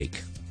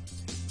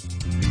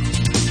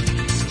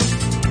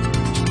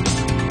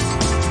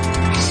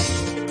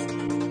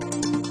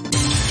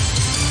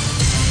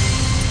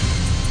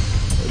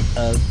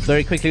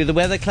Very quickly, the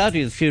weather,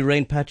 cloudy with few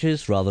rain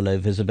patches, rather low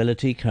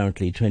visibility,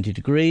 currently 20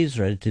 degrees,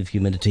 relative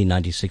humidity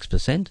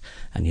 96%.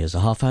 And here's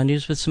a half-hour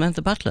news with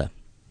Samantha Butler.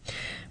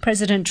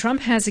 President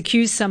Trump has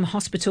accused some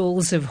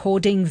hospitals of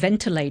hoarding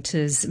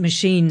ventilators,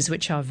 machines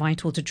which are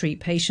vital to treat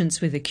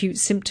patients with acute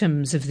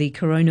symptoms of the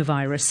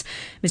coronavirus.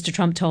 Mr.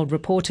 Trump told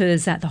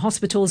reporters that the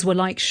hospitals were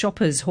like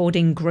shoppers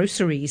hoarding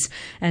groceries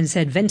and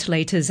said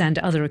ventilators and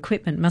other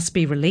equipment must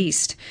be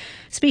released.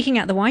 Speaking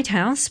at the White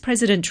House,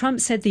 President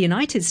Trump said the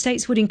United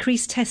States would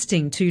increase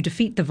testing to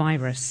defeat the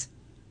virus.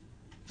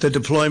 The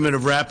deployment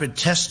of rapid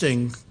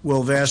testing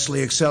will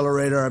vastly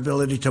accelerate our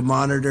ability to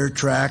monitor,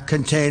 track,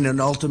 contain, and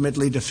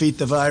ultimately defeat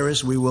the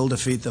virus. We will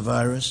defeat the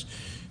virus.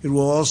 It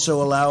will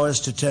also allow us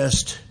to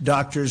test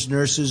doctors,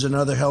 nurses, and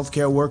other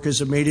healthcare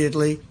workers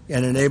immediately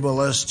and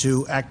enable us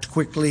to act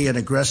quickly and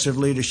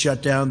aggressively to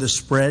shut down the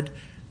spread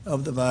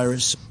of the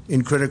virus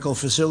in critical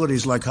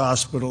facilities like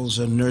hospitals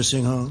and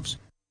nursing homes.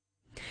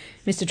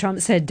 Mr. Trump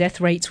said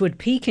death rates would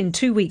peak in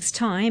 2 weeks'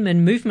 time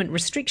and movement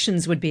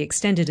restrictions would be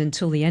extended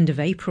until the end of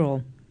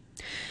April.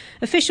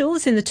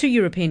 Officials in the two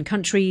European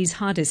countries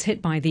hardest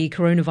hit by the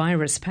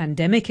coronavirus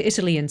pandemic,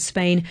 Italy and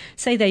Spain,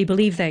 say they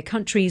believe their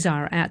countries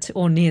are at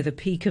or near the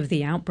peak of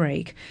the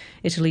outbreak.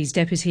 Italy's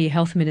Deputy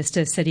Health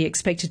Minister said he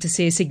expected to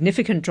see a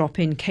significant drop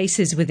in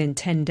cases within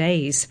 10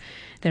 days.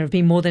 There have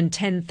been more than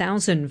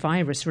 10,000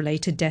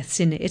 virus-related deaths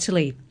in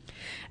Italy.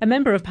 A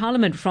member of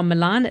parliament from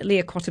Milan,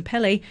 Lia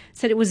Cottapelli,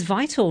 said it was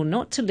vital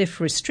not to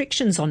lift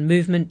restrictions on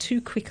movement too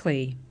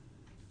quickly.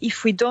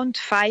 If we don't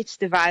fight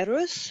the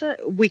virus,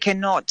 we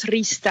cannot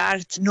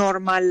restart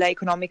normal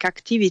economic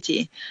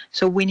activity.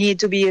 So we need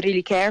to be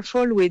really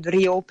careful with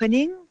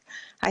reopening.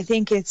 I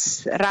think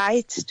it's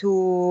right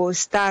to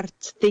start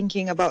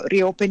thinking about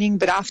reopening,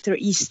 but after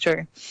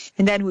Easter.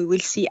 And then we will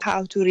see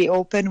how to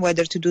reopen,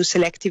 whether to do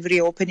selective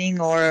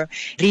reopening or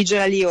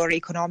regionally or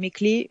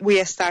economically.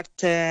 We start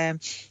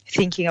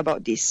thinking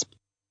about this.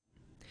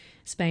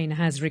 Spain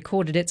has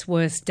recorded its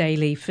worst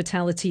daily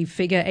fatality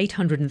figure,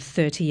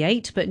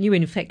 838, but new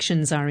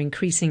infections are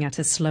increasing at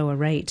a slower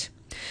rate.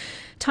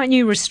 Tight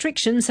new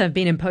restrictions have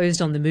been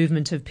imposed on the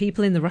movement of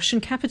people in the Russian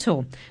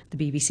capital. The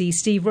BBC's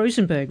Steve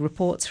Rosenberg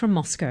reports from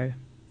Moscow.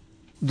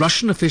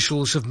 Russian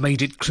officials have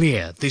made it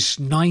clear this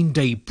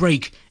 9-day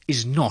break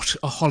is not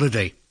a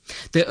holiday.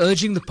 They're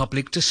urging the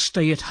public to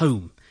stay at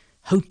home,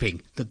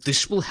 hoping that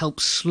this will help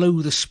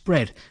slow the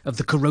spread of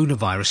the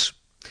coronavirus.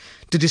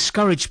 To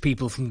discourage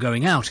people from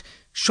going out,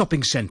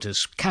 shopping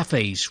centres,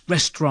 cafes,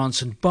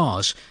 restaurants and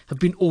bars have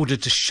been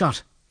ordered to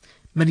shut.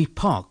 Many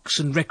parks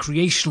and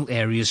recreational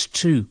areas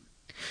too.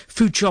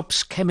 Food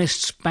shops,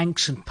 chemists,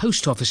 banks and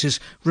post offices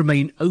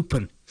remain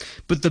open.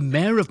 But the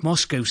mayor of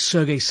Moscow,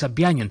 Sergei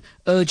Sobyanin,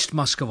 urged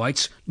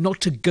Muscovites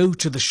not to go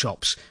to the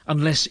shops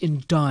unless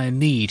in dire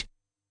need.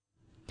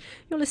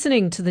 You're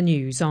listening to the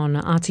news on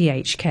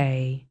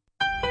RTHK.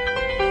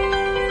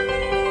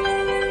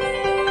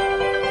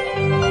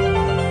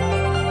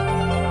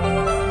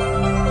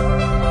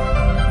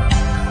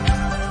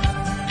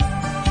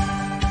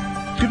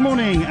 Good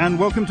morning and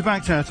welcome to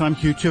Backchat. I'm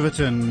Hugh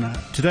Chiverton.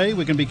 Today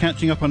we're going to be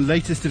catching up on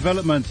latest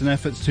developments and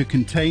efforts to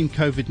contain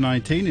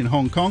Covid-19 in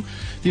Hong Kong,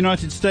 the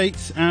United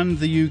States and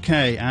the UK,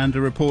 and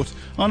a report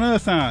on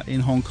Earth Hour in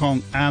Hong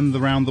Kong and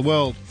around the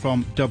world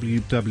from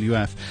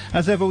WWF.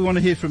 As ever, we want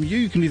to hear from you.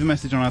 You can leave a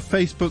message on our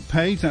Facebook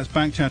page, that's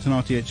Backchat and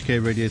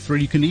RTHK Radio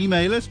 3. You can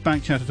email us,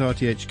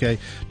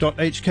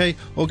 backchat@rthk.hk,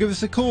 or give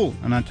us a call,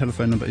 and our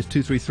telephone number is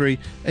 233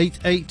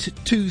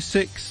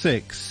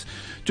 88266.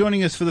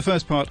 Joining us for the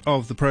first part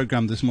of the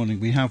programme this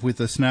morning, we have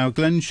with us now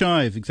Glenn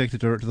Shive,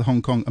 Executive Director of the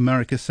Hong Kong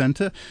America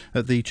Centre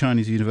at the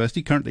Chinese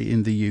University, currently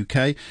in the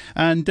UK,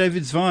 and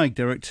David Zweig,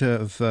 Director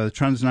of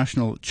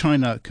Transnational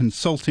China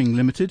Consulting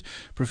Limited,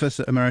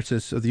 Professor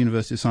Emeritus of the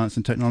University of Science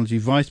and Technology,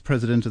 Vice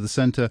President of the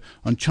Centre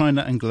on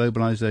China and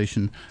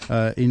Globalisation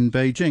in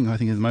Beijing. I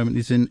think at the moment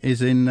is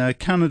in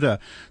Canada.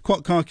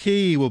 Kwok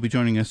Kar-ki will be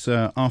joining us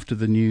after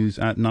the news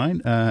at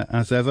 9,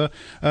 as ever.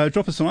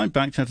 Drop us a line,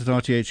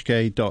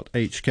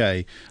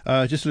 backchat@rthk.hk.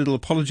 Just a little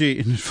apology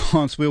in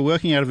advance. We're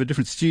working out of a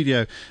different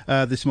studio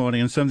this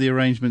morning, and some of the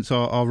arrangements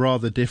are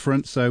rather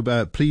different, so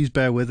please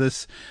bear with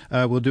us.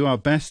 We'll do our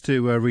best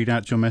to read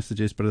out your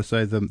messages, but as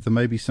I say, there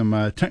may be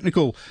some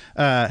technical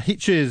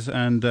hitches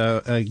and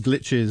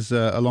glitches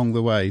along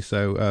the way,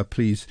 so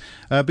please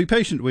be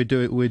patient.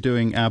 We're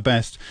doing our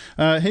best.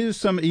 Here's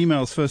some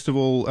emails, first of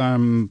all,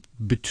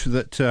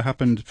 that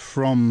happened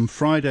from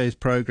Friday's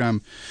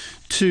programme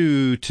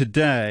to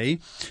today.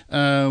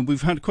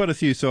 We've had quite a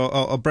few, so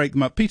I'll break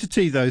them up. Peter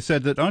T, though,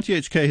 said that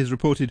RTHK has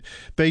reported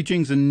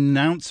Beijing's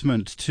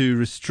announcement to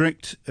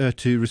restrict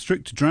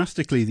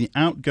drastically the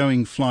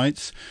outgoing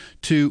flights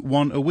to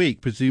one a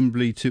week,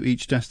 presumably to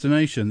each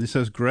destination. This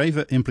has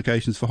graver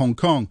implications for Hong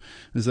Kong,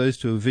 as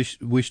those who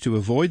wish to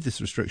avoid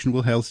this restriction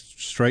will head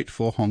straight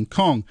for Hong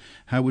Kong.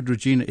 How would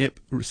Regina Ip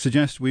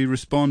suggest we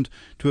respond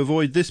to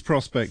avoid this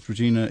prospect?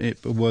 Regina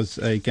Ip was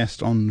a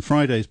guest on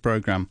Friday's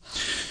programme.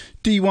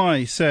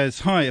 DY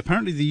says, hi,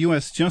 apparently the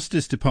US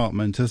Justice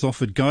Department has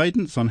offered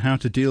guidance on how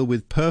to deal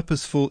with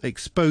purposeful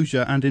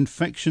exposure and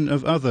infection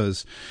of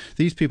others.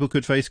 These people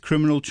could face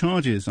criminal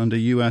charges under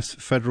US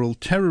federal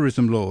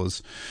terrorism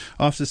laws.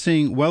 After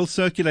seeing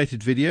well-circulated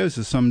videos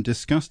of some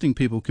disgusting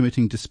people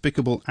committing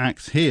despicable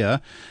acts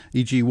here,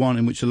 e.g. one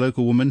in which a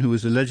local woman who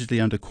was allegedly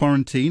under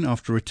quarantine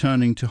after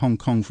returning to Hong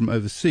Kong from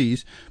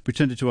overseas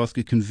pretended to ask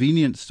a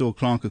convenience store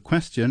clerk a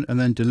question and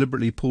then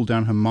deliberately pulled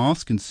down her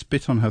mask and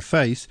spit on her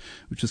face,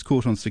 which was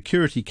caught on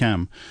security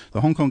cam.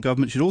 The Hong Kong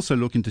government should also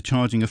look into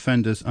charging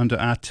offenders under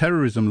our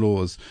terrorism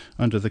laws,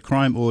 under the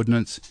crime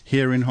ordinance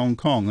here in Hong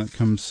Kong. That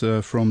comes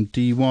from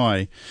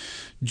DY.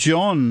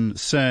 John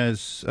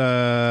says,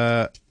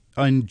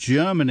 in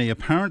Germany,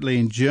 apparently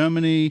in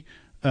Germany,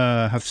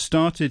 have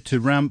started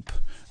to ramp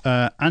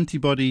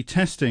antibody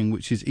testing,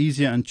 which is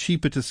easier and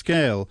cheaper to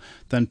scale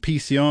than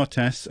PCR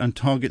tests and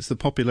targets the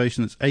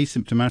population that's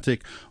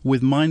asymptomatic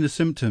with minor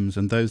symptoms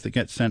and those that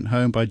get sent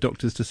home by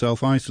doctors to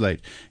self-isolate.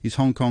 Is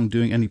Hong Kong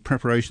doing any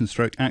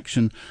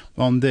preparation/action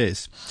on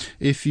this?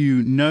 If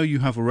you know you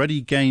have already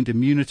gained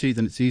immunity,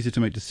 then it's easier to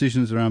make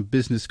decisions around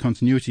business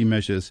continuity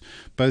measures.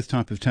 Both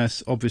types of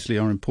tests obviously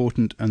are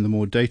important, and the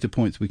more data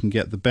points we can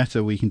get, the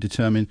better we can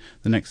determine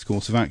the next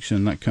course of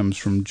action. That comes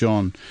from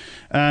John.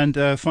 And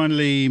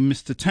finally,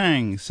 Mr.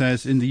 Tang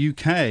says, in the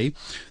UK,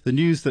 the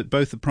news that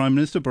both the Prime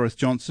Minister, Boris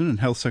Johnson, and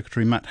Health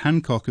Secretary Matt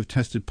Hancock have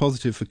tested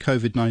positive for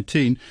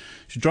COVID-19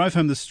 should drive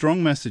home the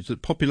strong message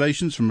that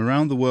populations from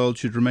around the world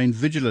should remain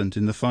vigilant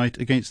in the fight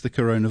against the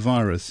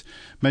coronavirus.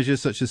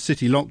 Measures such as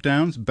city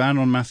lockdowns, ban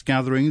on mass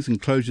gatherings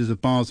and closures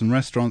of bars and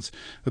restaurants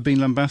have been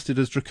lambasted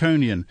as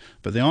draconian,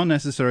 but they are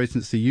necessary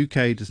since the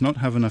UK does not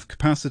have enough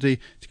capacity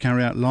to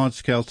carry out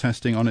large-scale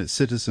testing on its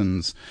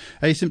citizens.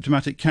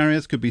 Asymptomatic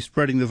carriers could be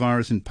spreading the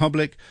virus in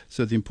public,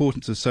 so the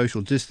importance of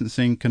social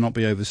distancing cannot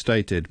be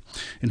overstated.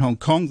 In Hong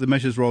Kong, the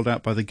measures rolled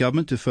out by the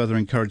government to further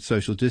encourage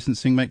social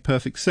distancing make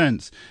perfect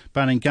sense.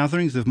 Banning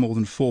gatherings of more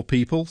than 4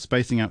 people,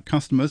 spacing out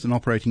customers and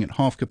operating at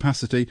half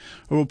capacity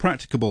are all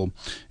practicable.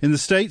 In the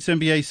States,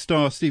 NBA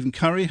star Stephen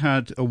Curry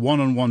had a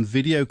one-on-one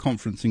video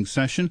conferencing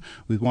session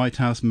with White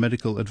House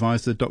medical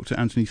advisor Dr.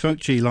 Anthony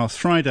Fauci last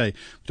Friday,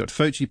 with Dr.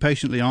 Fauci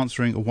patiently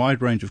answering a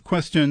wide range of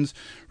questions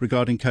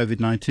regarding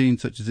COVID-19,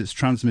 such as its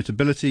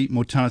transmittability,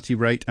 mortality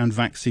rate and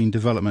vaccine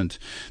development.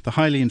 The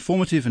highly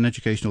informative and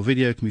educational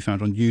video can be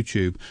found on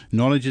YouTube.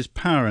 Knowledge is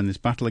power in this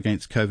battle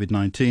against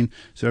COVID-19,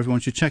 so everyone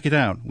should check it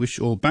out. Wish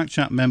all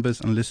Backchat members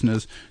and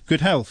listeners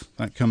good health.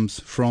 That comes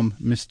from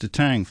Mr.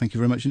 Tang. Thank you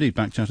very much indeed.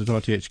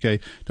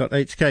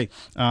 Backchat@rthk.hk.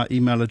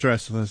 Email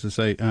address, as I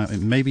say,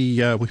 maybe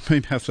we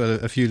may have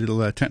a few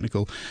little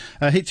technical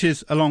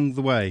hitches along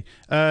the way.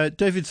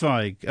 David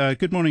Zweig,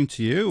 good morning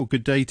to you, or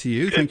good day to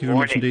you. Thank you very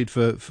much indeed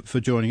for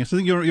joining us. I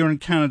think you're in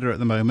Canada at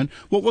the moment.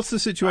 What's the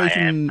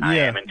situation? I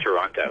am in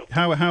Toronto.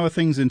 How are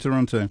things in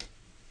Toronto?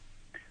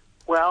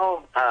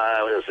 Well,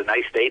 it was a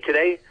nice day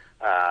today.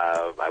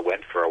 I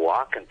went for a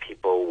walk, and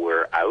people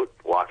were out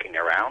walking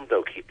around,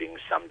 though keeping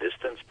some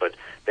distance. But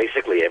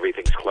basically,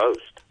 everything's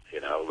closed.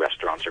 You know,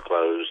 restaurants are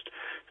closed.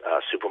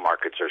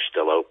 Supermarkets are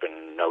still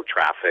open. No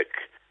traffic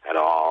at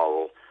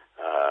all.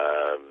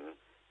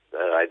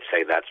 I'd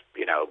say that's,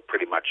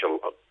 pretty much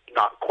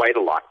not quite a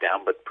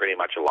lockdown, but pretty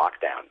much a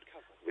lockdown.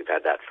 We've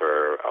had that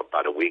for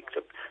about a week.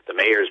 The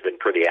mayor's been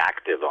pretty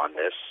active on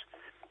this,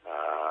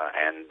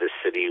 and the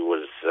city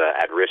was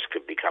at risk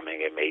of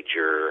becoming a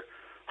major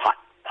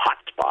hot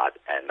spot,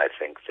 and I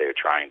think they're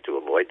trying to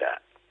avoid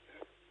that.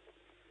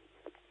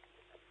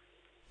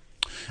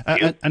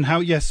 And how?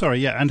 Yes, sorry,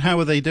 yeah. And how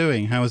are they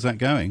doing? How is that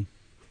going?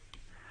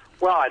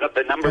 Well,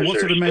 the numbers what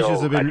sort of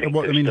measures have been?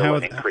 How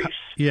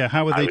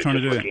are they trying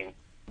to do it?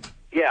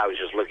 Yeah, I was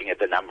just looking at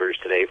the numbers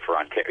today for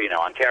Ontario.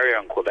 Ontario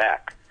and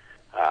Quebec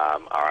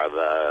are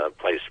the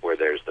place where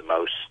there's the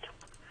most.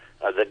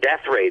 The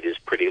death rate is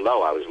pretty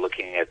low. I was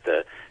looking at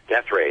the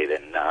death rate,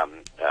 and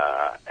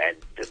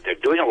they're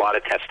doing a lot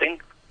of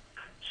testing.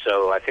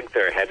 So I think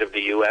they're ahead of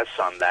the U.S.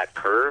 on that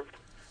curve,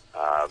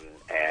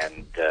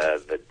 and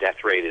the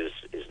death rate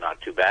is not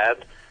too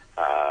bad.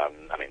 I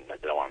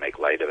don't want to make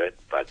light of it,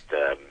 but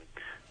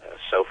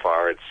so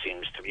far it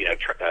seems to be,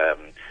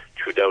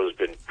 Trudeau's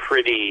been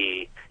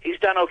he's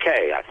done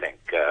okay, I think.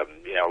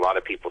 A lot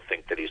of people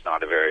think that he's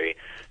not a very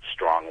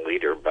strong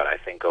leader, but I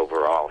think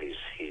overall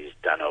he's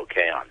done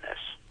okay on this.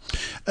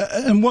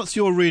 And what's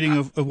your reading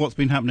of what's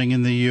been happening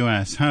in the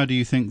U.S.? How do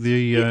you think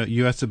the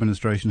U.S.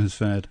 administration has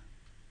fared?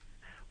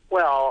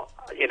 Well,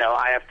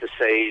 I have to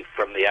say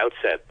from the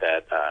outset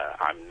that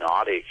I'm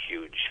not a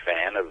huge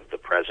fan of the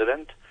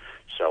president,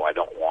 so I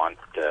don't want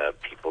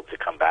people to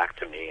come back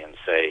to me and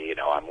say,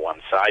 I'm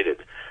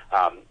one-sided.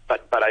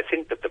 But I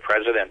think that the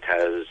president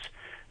has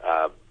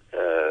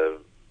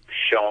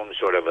shown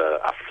sort of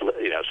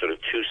sort of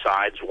two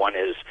sides. One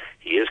is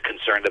he is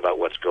concerned about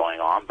what's going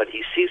on, but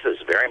he sees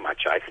this very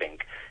much, I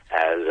think,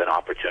 as an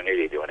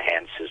opportunity to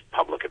enhance his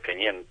public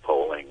opinion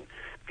polling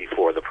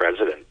before the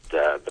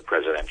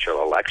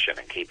presidential election,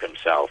 and keep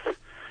himself.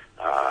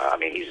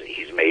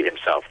 He's made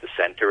himself the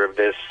center of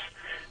this.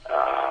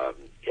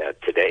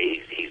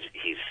 Today,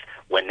 he's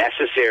when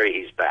necessary.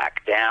 He's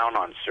backed down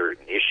on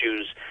certain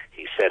issues.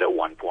 He said at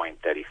one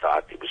point that he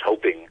was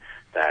hoping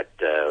that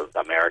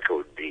America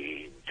would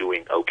be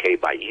doing okay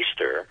by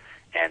Easter,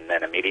 and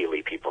then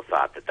immediately people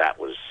thought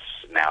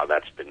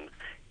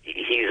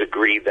he's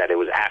agreed that it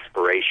was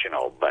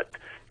aspirational, but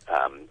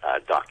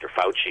Dr.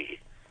 Fauci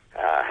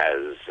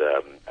has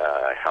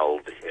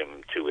held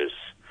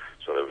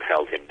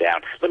him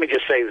down. Let me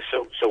just say,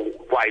 so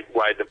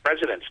why the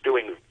president's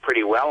doing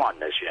pretty well on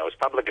this? His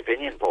public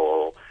opinion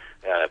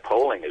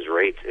polling,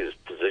 his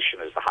position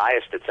is the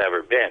highest it's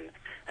ever been,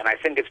 and I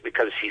think it's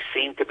because he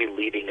seemed to be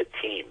leading a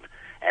team,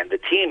 and the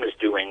team is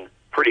doing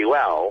pretty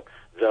well,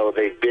 though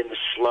they've been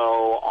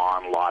slow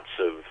on lots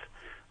of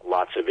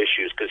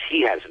issues because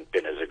he hasn't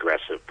been as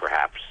aggressive,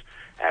 perhaps,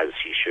 as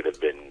he should have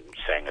been,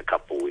 saying a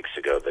couple weeks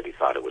ago that he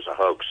thought it was a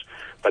hoax.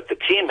 But the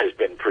team has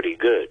been pretty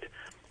good,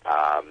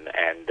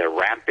 and they're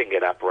ramping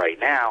it up right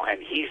now,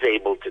 and he's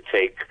able to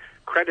take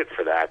credit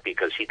for that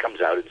because he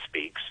comes out and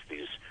speaks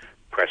these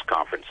press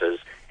conferences,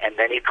 and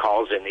then he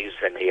calls in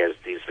and he has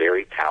these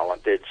very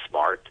talented,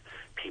 smart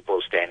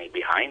people standing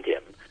behind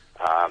him,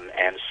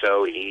 and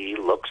so he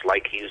looks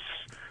like he's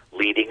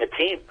leading a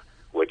team,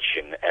 which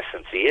in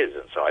essence he is,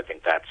 and so I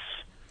think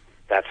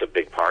that's a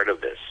big part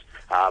of this.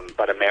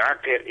 But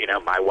America,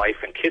 my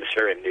wife and kids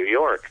are in New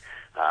York.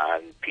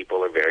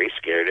 People are very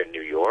scared in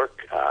New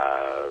York.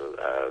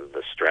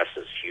 The stress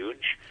is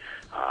huge.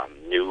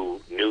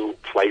 New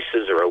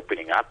places are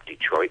opening up.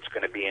 Detroit's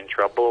going to be in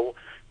trouble.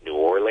 New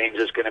Orleans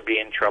is going to be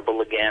in trouble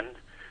again.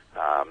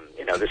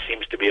 This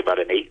seems to be about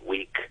an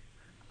 8-week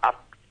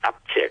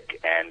uptick,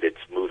 and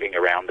it's moving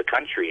around the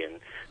country, and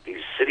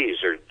these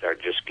cities are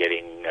just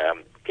getting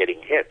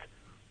hit.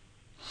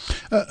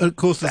 Of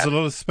course, there's a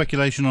lot of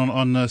speculation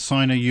on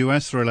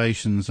Sino-US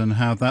relations and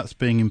how that's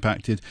being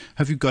impacted.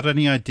 Have you got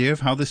any idea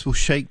of how this will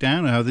shake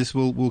down, or how this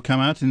will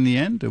come out in the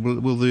end?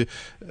 Will the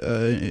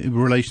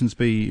relations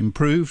be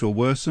improved or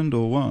worsened,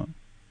 or what?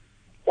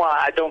 Well,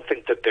 I don't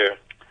think that they're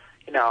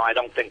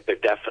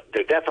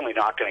definitely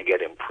not going to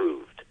get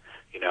improved.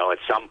 At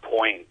some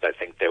point, I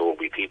think there will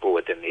be people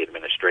within the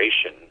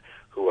administration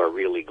who are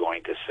really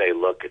going to say,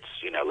 look,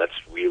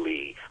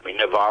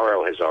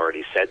 Navarro has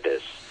already said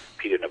this.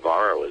 Peter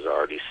Navarro has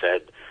already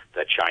said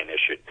that China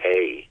should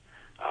pay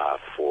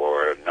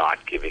for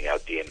not giving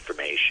out the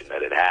information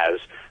that it has.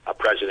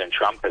 President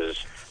Trump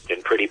has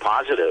been pretty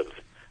positive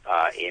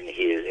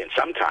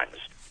sometimes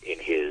in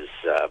his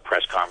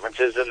press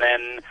conferences, and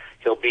then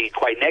he'll be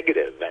quite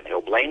negative, and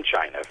he'll blame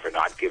China for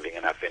not giving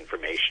enough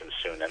information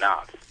soon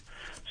enough.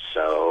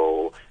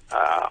 So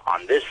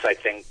on this, I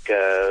think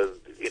I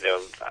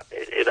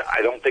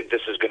don't think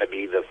this is going to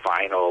be the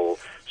final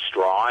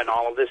straw in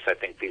all of this. I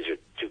think these are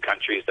two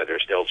countries that are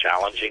still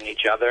challenging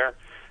each other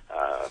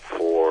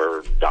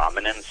for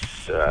dominance,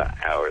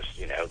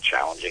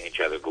 challenging each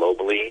other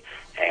globally,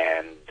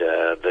 and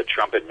the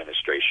Trump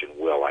administration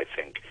will, I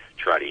think,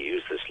 try to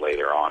use this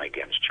later on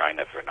against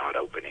China for not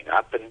opening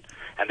up, and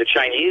the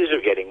Chinese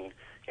are getting.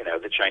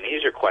 The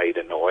Chinese are quite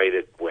annoyed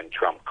at when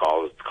Trump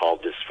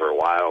called this for a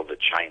while the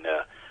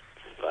China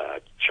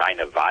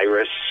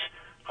virus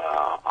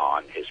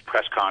on his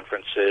press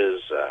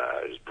conferences,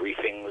 his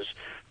briefings.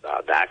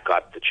 That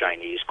got the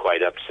Chinese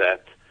quite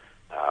upset,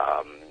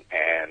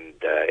 and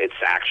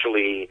it's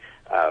actually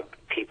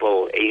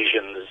people,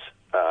 Asians,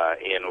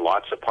 in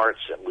lots of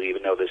parts. And we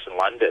even know this in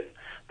London,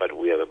 but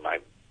my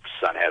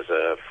son has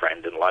a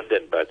friend in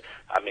London. But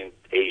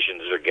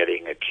Asians are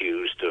getting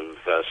accused of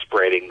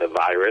spreading the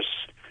virus.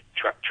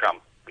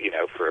 Trump,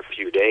 for a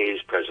few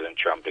days, President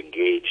Trump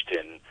engaged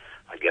in,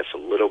 I guess, a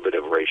little bit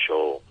of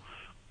racial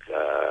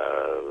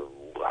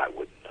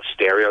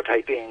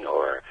stereotyping,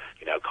 or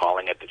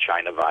calling it the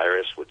China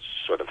virus, which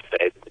sort of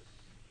fed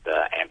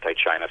the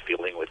anti-China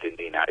feeling within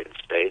the United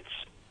States.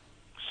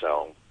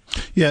 So,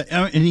 yeah,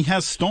 and he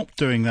has stopped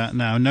doing that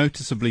now,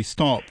 noticeably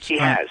stopped. He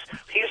has.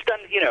 He's done.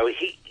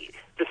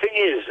 The thing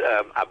is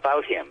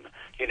about him.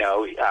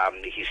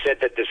 He said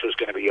that this was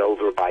going to be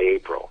over by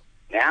April.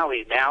 Now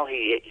he's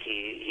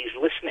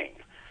listening.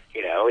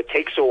 It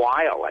takes a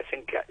while. I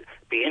think it'd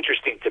be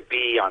interesting to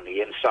be on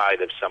the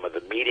inside of some of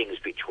the meetings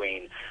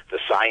between the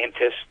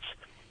scientists,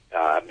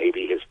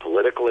 maybe his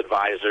political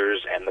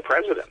advisors, and the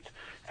president.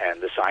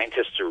 And the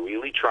scientists are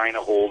really trying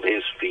to hold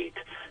his feet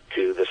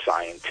to the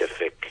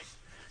scientific,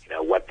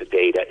 what the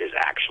data is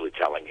actually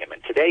telling him.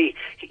 And today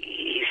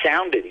he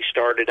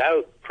started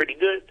out pretty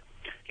good.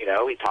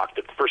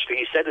 The first thing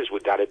he said is,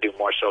 we've got to do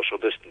more social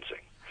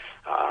distancing.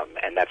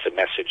 And that's a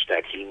message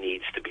that he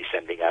needs to be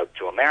sending out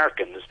to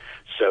Americans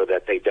so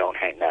that they don't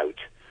hang out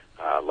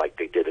like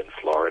they did in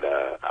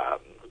Florida, a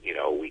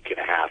week and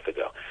a half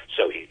ago.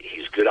 So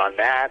he's good on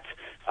that.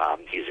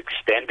 He's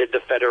extended the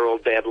federal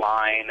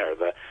deadline, or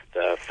the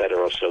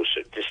federal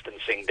social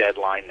distancing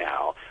deadline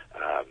now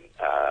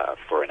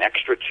for an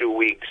extra 2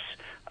 weeks.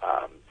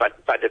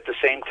 But at the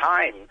same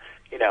time,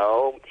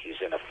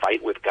 he's in a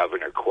fight with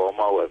Governor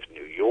Cuomo of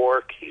New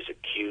York. He's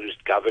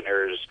accused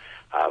governors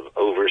of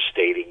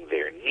overstating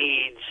their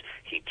needs.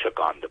 He took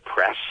on the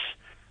press,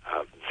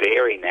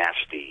 very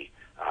nasty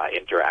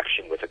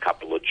interaction with a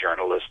couple of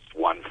journalists,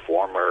 one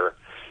former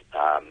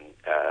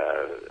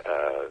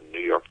New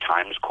York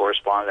Times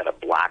correspondent, a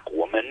black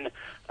woman,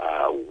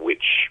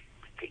 which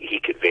he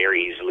could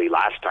very easily,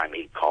 last time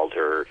he called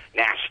her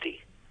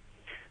nasty.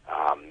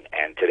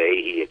 And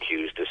today he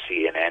accused a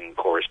CNN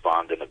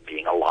correspondent of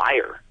being a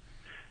liar.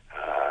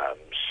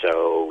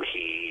 So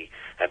he,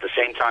 at the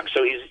same time,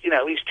 so he's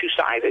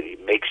two-sided. He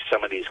makes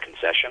some of these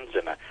concessions,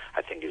 and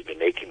I think he's been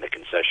making the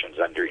concessions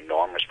under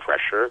enormous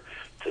pressure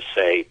to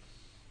say,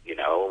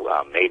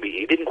 maybe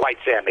he didn't quite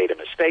say I made a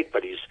mistake,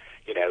 but he's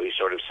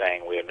sort of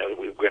saying we're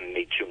going to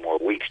need 2 more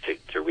weeks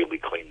to really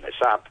clean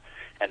this up.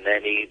 And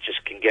then he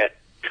just can get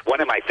one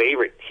of my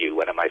favorite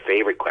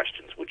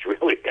questions, which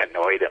really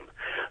annoyed him,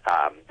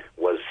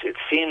 was it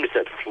seems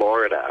that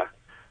Florida,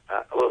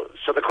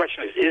 so the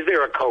question is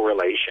there a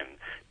correlation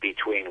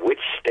between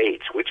which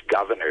states, which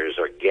governors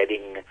are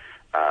getting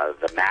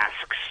the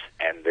masks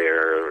and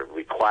their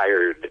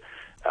required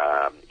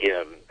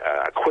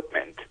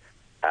equipment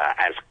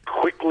as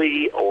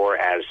quickly or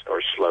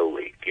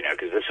slowly,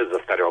 because this is the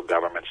federal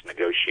government's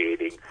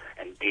negotiating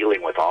and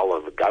dealing with all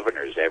of the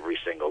governors every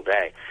single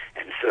day.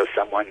 And so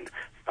someone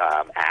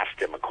asked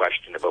him a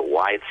question about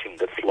why it seemed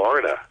that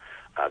Florida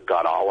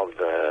got all of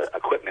the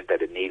equipment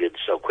that it needed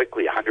so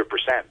quickly, 100%,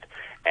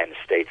 and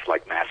states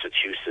like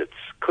Massachusetts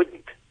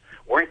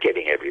weren't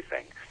getting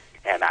everything.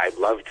 And I'd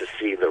love to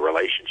see the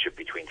relationship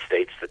between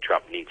states that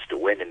Trump needs to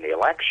win in the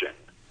election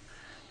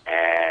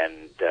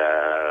and,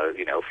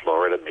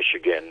 Florida,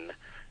 Michigan,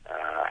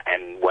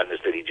 and ones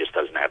that he just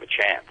doesn't have a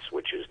chance,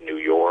 which is New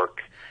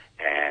York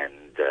and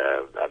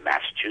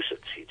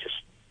Massachusetts. He just,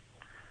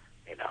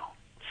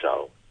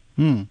 so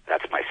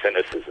that's my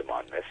cynicism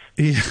on this.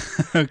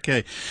 Yeah,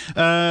 okay.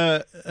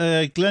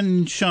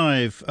 Glenn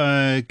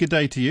Shive, good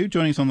day to you.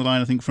 Joining us on the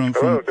line, I think,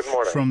 Hello, good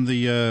morning. from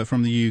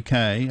the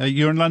UK.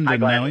 You're in London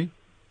now, are you?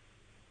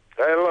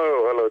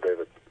 Hello,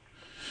 David.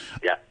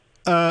 Yeah.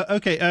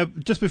 Okay,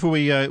 just before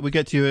we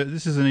get to you,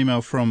 this is an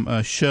email from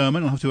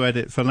Sherman. I'll have to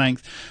edit for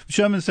length.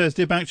 Sherman says,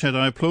 Dear Backchat,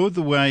 I applaud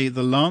the way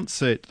the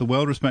Lancet, the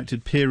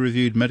well-respected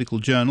peer-reviewed medical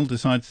journal,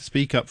 decided to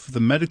speak up for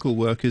the medical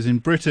workers in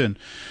Britain.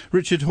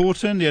 Richard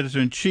Horton, the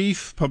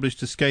editor-in-chief,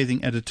 published a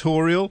scathing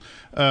editorial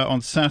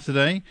on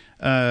Saturday,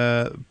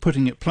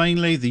 putting it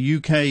plainly, the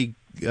UK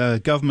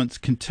government's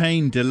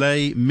contain,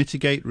 delay,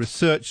 mitigate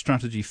research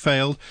strategy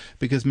failed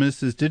because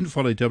ministers didn't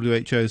follow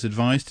WHO's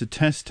advice to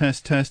test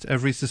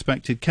every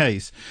suspected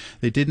case.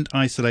 They didn't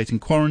isolate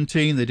and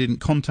quarantine. They didn't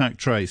contact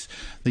trace.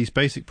 These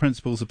basic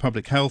principles of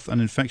public health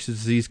and infectious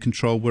disease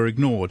control were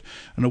ignored.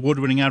 An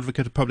award-winning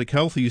advocate of public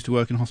health who used to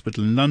work in a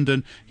hospital in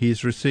London, he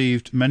has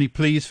received many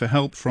pleas for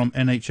help from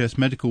NHS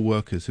medical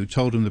workers who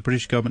told him the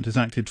British government has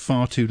acted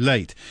far too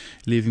late,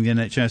 leaving the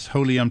NHS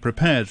wholly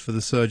unprepared for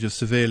the surge of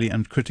severely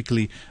and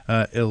critically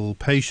ill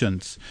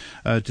patients.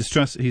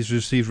 He's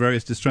received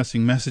various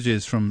distressing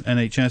messages from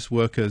NHS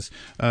workers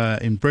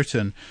in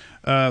Britain.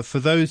 For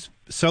those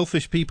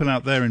selfish people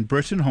out there in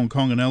Britain, Hong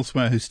Kong and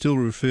elsewhere who still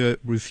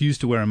refuse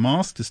to wear a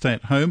mask, to stay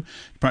at home,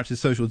 to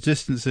practice social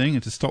distancing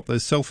and to stop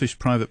those selfish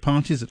private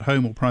parties at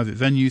home or private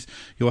venues,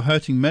 you're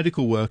hurting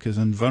medical workers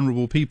and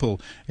vulnerable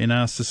people in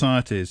our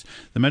societies.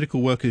 The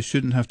medical workers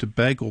shouldn't have to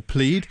beg or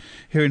plead.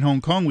 Here in Hong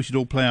Kong, we should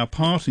all play our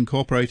part and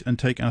cooperate and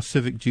take our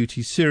civic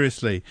duties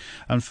seriously.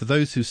 And for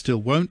those who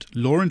still won't,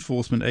 law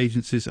enforcement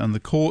agencies and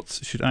the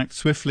courts should act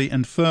swiftly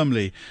and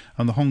firmly,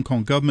 and the Hong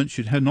Kong government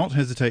should not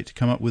hesitate to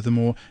come up with a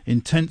more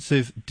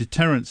intensive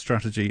deterrent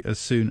strategy as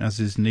soon as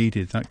is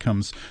needed. That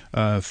comes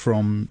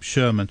from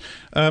Sherman.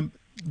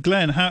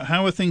 Glenn,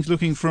 how are things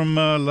looking from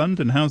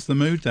London? How's the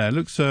mood there? It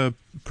looks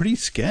pretty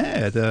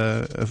scared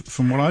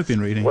from what I've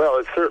been reading. Well,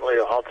 it's certainly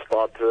a hot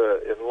spot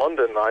in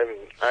London. I'm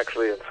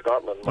actually in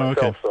Scotland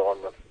myself, so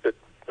I'm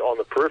on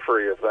the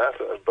periphery of that.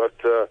 But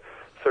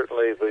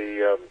certainly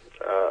the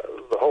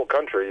whole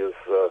country is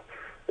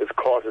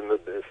caught in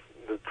the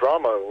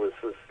drama was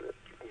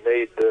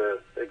made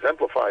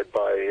exemplified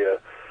by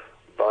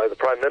the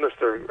Prime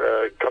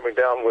Minister coming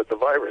down with the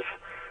virus,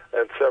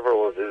 and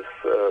several of his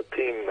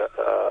team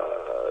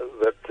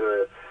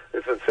that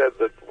it's been said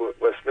that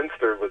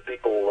Westminster, with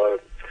people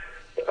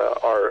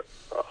are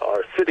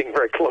sitting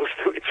very close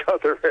to each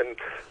other, and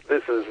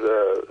this is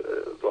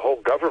the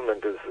whole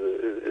government is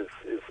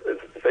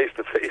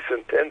face-to-face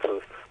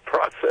intensive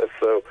process.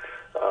 So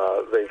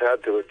they've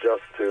had to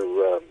adjust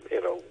to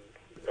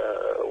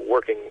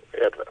working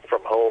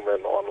from home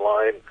and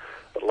online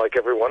like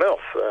everyone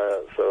else.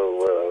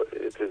 So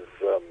it is,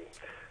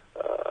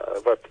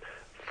 but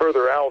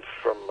further out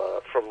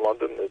from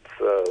London,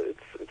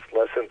 it's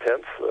less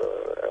intense,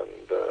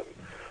 and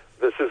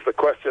this is the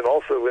question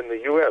also in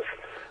the U.S.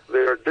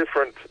 There are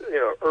different,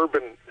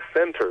 urban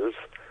centers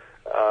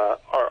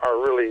are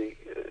really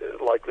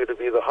likely to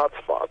be the hot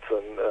spots,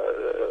 and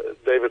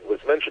David was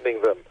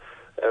mentioning them,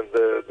 and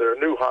there are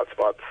new hot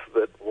spots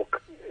that will,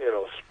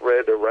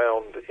 spread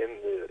around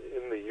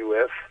in the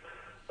U.S.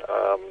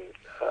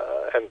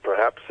 And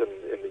perhaps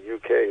in the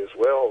UK as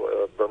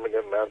well,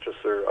 Birmingham,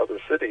 Manchester, other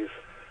cities,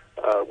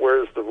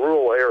 whereas the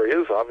rural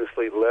areas,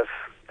 obviously less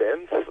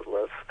dense,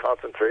 less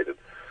concentrated,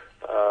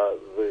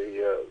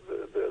 the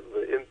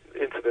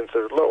incidence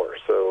they're lower.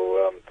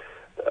 So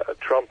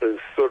Trump is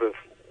sort of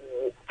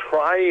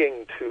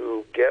trying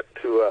to get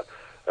to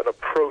an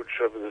approach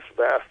of this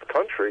vast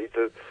country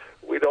that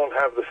we don't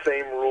have the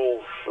same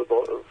rules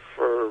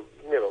for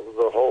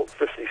the whole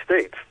 50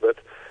 states, but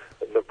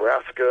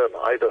Nebraska and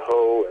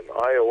Idaho and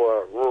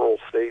Iowa, rural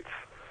states,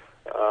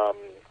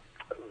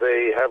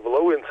 they have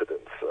low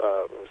incidence.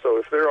 So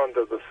if they're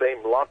under the same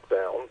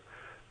lockdown,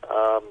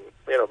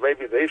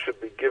 maybe they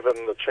should be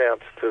given the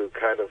chance to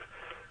kind of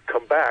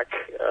come back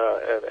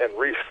and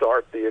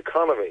restart the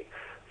economy.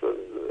 So,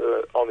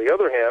 on the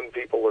other hand,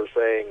 people are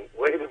saying,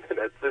 wait a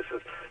minute,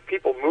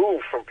 people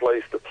move from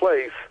place to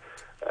place,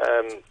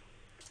 and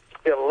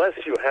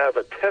unless you have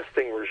a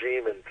testing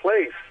regime in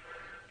place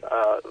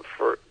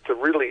to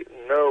really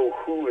know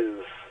who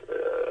is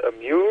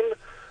immune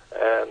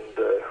and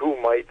who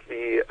might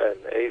be an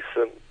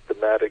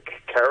asymptomatic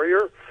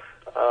carrier,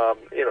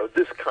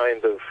 this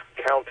kind of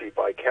county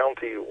by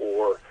county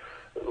or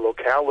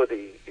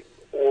locality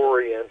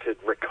oriented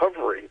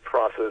recovery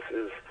process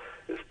is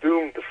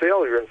doomed to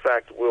failure. In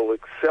fact, will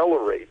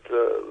accelerate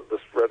the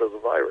spread of the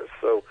virus.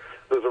 So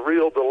there's a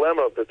real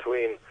dilemma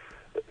between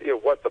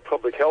what the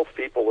public health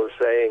people are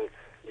saying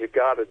you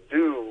got to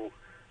do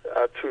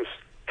to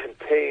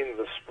contain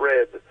the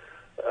spread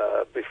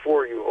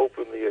before you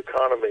open the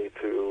economy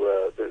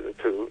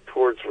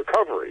towards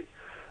recovery,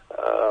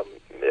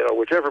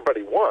 which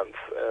everybody wants.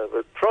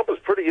 But Trump is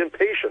pretty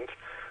impatient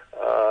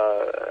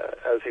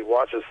as he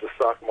watches the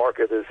stock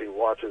market, as he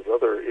watches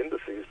other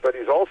indices, but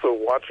he's also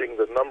watching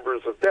the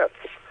numbers of deaths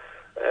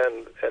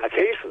and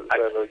cases.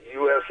 And the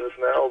U.S. is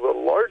now the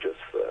largest,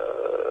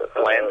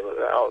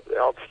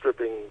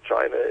 outstripping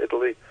China,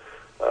 Italy,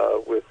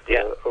 with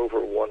over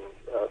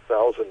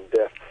 1,000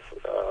 deaths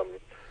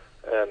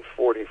and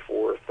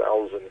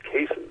 44,000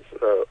 cases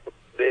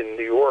in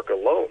New York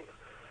alone.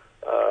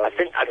 I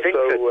think that,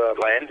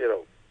 Glenn,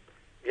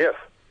 yes.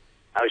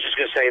 I was just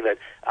going to say that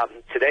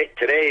today,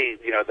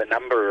 the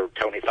number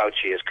Tony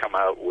Fauci has come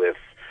out with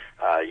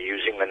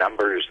using the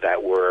numbers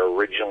that were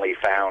originally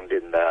found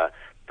in the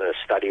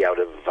study out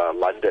of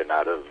London,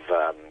 out of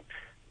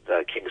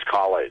the King's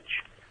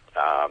College,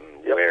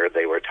 where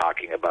they were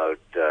talking about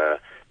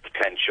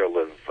potential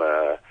of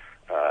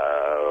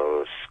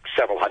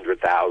several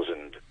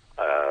 100,000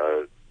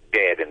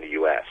 dead in the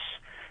U.S.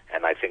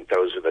 And I think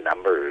those are the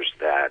numbers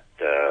that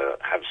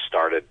have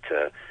started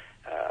to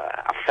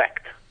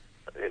affect.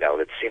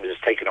 It seems it's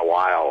taken a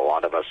while. A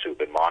lot of us who've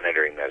been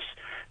monitoring this,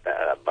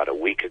 about a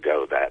week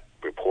ago, that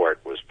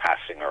report was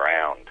passing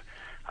around.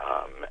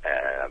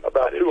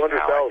 About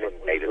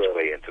 200,000 made its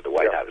way into the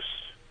White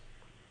House.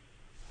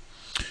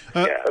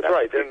 That's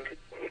right. And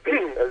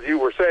as you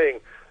were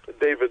saying,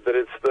 David, that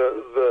it's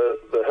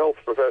the health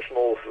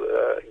professionals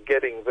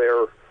getting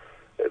their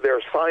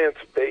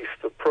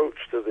science-based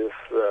approach to this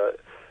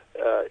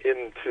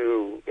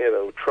into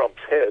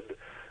Trump's head,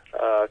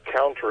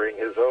 countering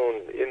his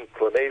own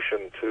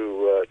inclination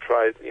to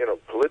try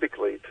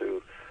politically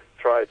to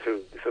try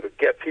to sort of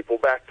get people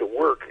back to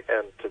work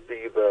and to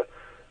be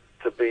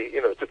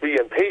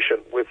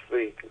impatient with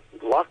the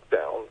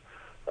lockdown,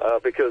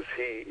 because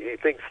he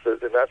thinks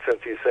that in that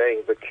sense he's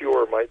saying the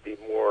cure might be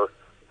more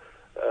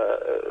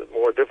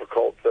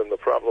difficult than the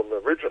problem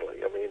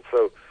originally.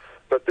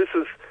 But this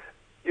is,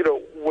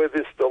 with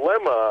this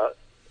dilemma,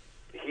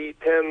 he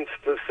tends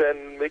to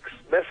send mixed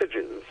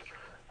messages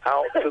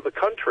out to the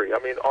country.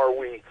 Are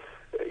we,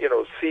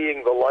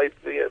 seeing the light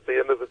at the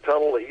end of the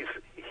tunnel?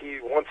 He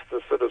wants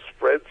to sort of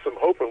spread some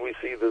hope, and we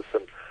see this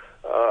in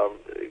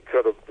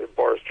kind of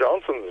Boris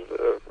Johnson's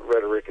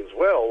rhetoric as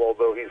well.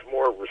 Although he's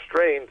more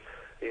restrained,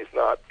 he's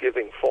not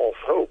giving false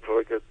hope.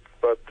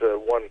 But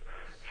one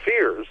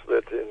fears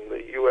that in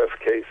the U.S.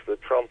 case,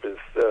 that Trump is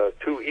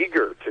too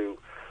eager to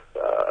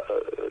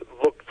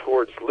look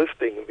towards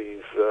lifting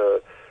these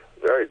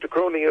very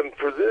draconian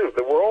provisions.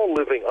 That we're all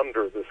living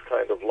under this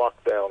kind of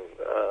lockdown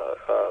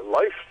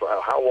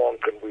lifestyle. How long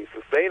can we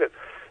sustain it?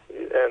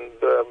 And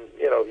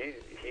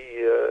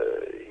he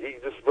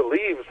just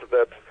believes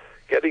that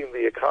getting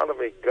the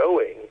economy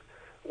going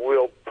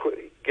will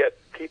get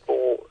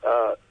people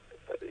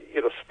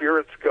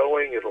spirits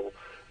going. It'll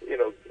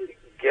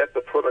get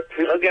the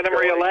productivity. It'll get him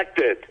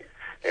reelected.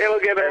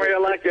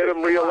 Get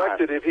him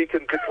reelected if he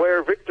can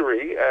declare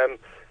victory. And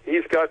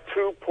he's got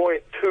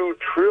 $2.2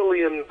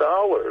 trillion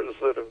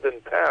that have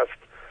been passed,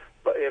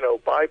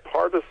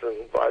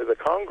 bipartisan by the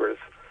Congress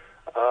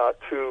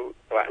to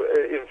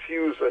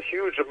infuse a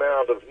huge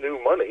amount of new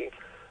money.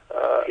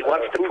 He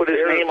wants to put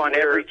his name on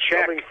every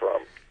check.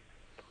 From.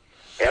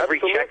 Every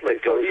check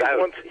that goes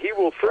out. He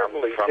will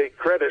certainly take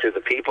credit to the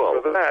people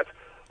for that.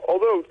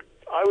 Although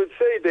I would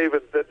say,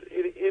 David, that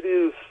it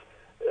is.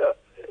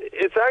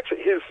 It's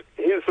actually his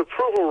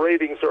approval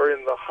ratings are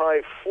in the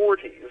high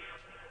 40s.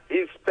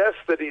 He's best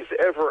that he's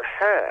ever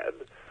had.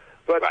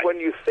 But when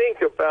you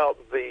think about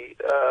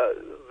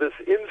this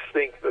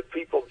instinct that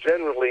people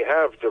generally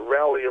have to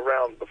rally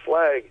around the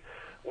flag,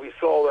 we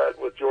saw that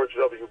with George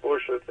W.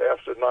 Bush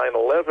after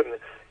 9/11.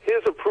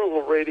 His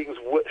approval ratings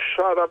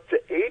shot up to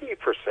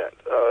 80%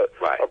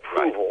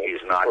 approval.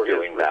 He's not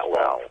doing that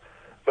well.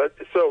 But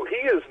so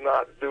he is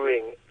not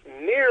doing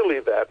nearly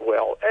that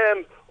well.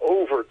 And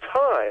over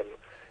time,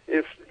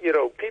 if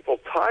people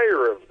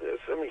tire of this,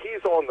 I mean,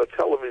 he's on the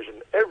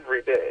television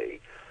every day,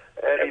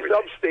 and he's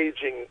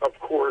upstaging, of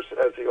course,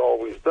 as he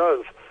always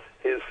does,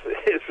 his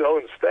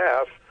own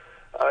staff.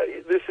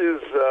 This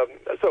is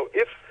so.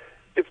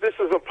 If this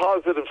is a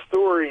positive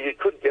story, it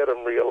could get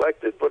him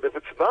reelected. But if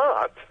it's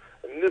not,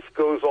 and this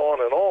goes on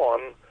and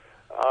on,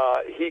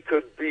 he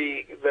could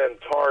be then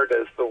tarred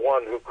as the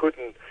one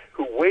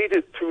who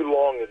waited too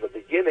long in the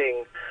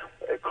beginning,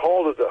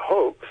 called it a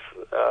hoax,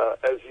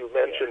 as you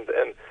mentioned,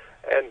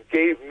 and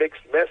gave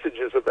mixed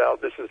messages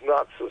about this is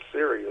not so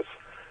serious,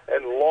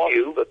 and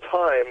lost the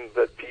time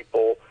that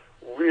people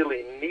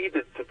really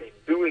needed to be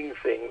doing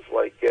things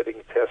like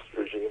getting test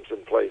regimes in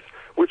place,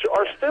 which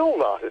are still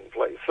not in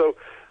place. So,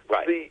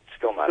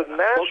 still not.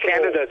 Well,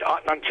 Canada,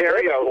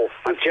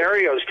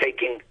 Ontario's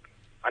taking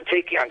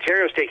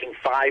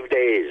 5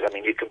 days. I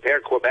mean, you compare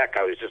Quebec.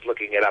 I was just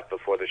looking it up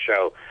before the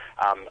show.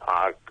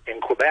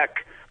 In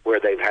Quebec, where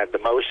they've had the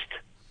most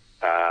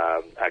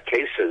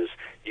cases,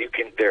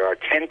 there are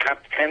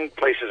 10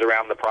 places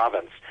around the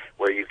province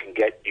where you can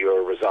get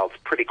your results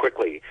pretty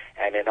quickly.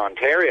 And in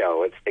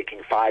Ontario, it's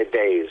taking 5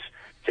 days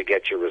to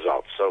get your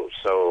results.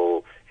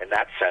 So in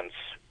that sense,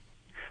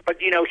 but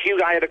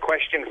Hugh, I had a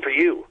question for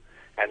you,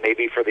 and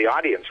maybe for the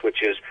audience,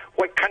 which is,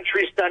 what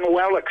country's done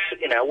well?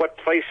 What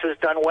place has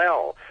done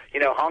well?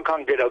 Hong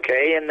Kong did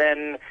okay, and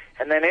then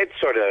it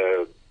sort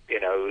of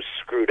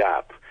screwed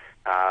up.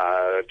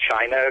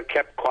 China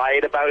kept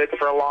quiet about it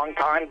for a long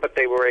time, but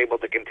they were able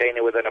to contain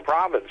it within a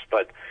province.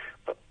 But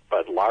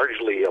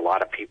largely, a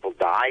lot of people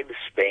died.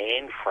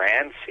 Spain,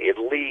 France,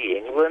 Italy,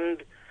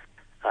 England.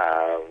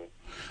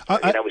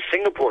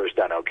 Singapore's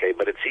done okay,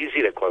 but it's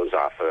easy to close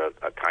off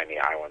a tiny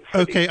island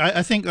city. Okay,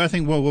 I think.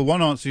 Well,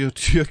 one answer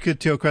to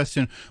your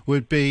question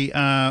would be,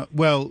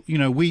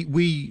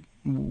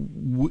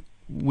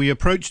 we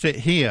approached it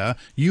here.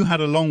 You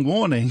had a long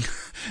warning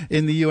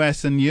in the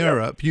US and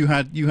Europe.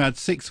 Yep. You had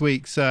 6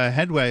 weeks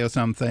headway or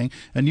something,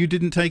 and you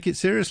didn't take it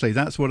seriously.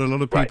 That's what a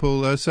lot of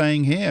people are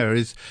saying here.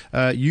 Is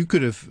you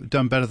could have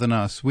done better than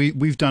us.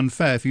 We've done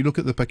fair. If you look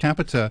at the per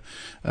capita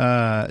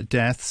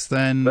deaths,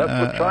 then that's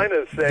what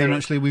China's saying. Then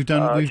actually we've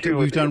done well.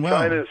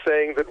 China's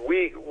saying that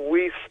we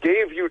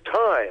gave you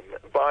time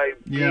by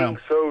being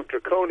so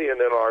draconian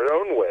in our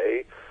own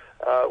way.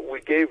 We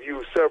gave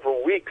you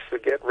several weeks to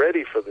get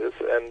ready for this,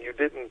 and you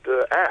didn't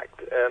act.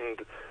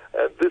 And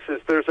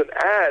there's an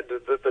ad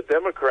that the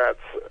Democrats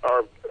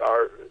are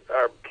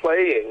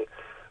playing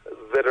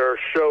that are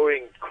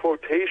showing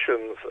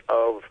quotations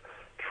of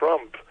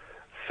Trump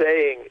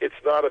saying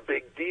it's not a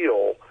big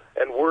deal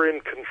and we're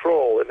in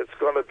control and it's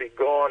going to be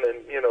gone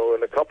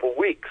in a couple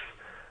weeks,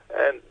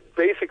 and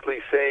basically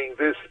saying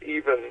this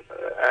even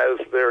as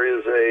there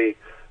is a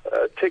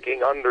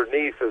ticking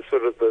underneath as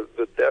sort of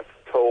the death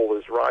toll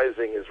is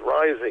rising,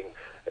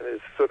 and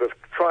is sort of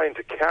trying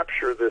to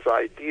capture this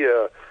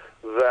idea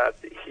that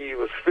he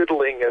was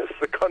fiddling as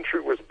the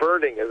country was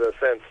burning, in a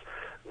sense,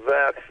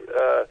 that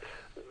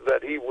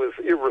he was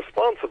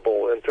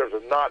irresponsible in terms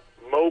of not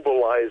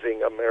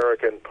mobilizing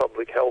American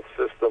public health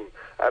system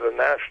at a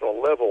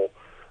national level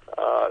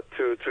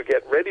to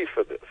get ready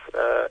for this,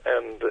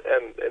 and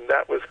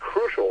that was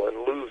crucial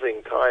in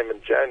losing time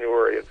in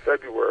January and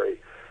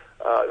February.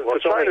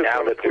 It's only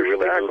now that they're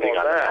really moving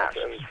on that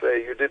and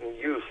say you didn't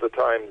use the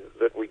time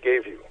that we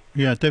gave you.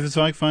 Yeah, David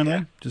Zweig,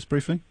 finally, just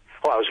briefly.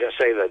 Well, I was going to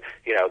say that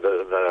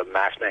the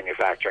mass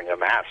manufacturing of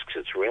masks,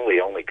 it's really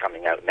only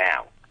coming out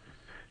now.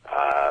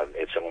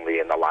 It's only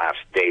in the last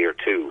day or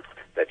two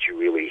that you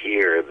really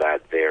hear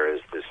that there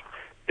is this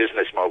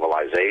business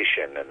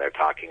mobilization, and they're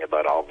talking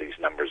about all these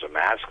numbers of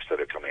masks that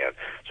are coming out.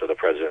 So the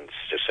president's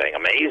just saying,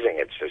 amazing,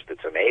 it's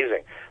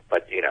amazing.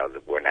 But,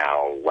 we're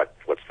now,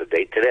 what's the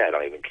date today? I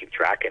don't even keep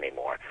track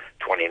anymore.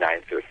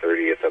 29th or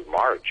 30th of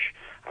March.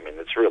 I mean,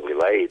 it's really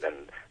late,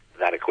 and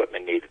that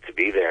equipment needed to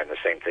be there. And the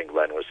same thing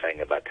Glenn was saying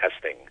about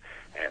testing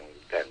and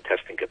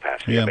testing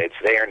capacity. Yeah. I mean,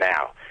 it's there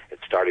now.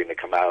 It's starting to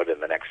come out in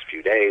the next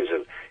few days.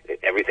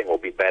 Everything will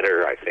be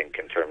better, I think,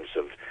 in terms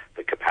of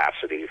the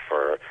capacity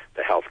for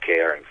the health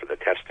care and for the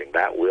testing.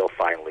 That will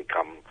finally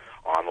come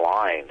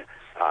online,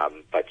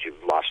 but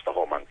you've lost the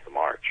whole month of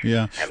March.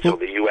 Yeah. And so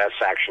the U.S.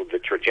 the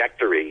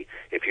trajectory,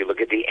 if you look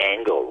at the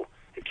angle,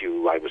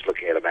 I was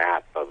looking at a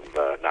map of,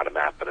 not a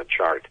map, but a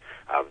chart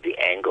of the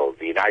angle.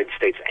 The United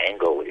States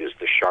angle is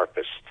the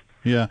sharpest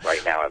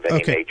right now of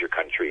any major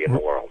country in the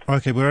world.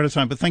 Okay, we're out of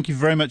time, but thank you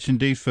very much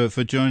indeed for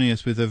joining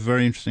us with a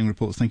very interesting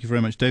report. Thank you very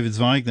much. David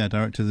Zweig, there,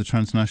 Director of the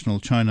Transnational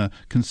China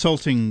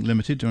Consulting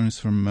Limited, joining us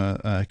from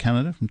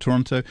Canada, from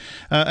Toronto,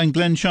 and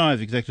Glenn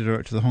Shive, Executive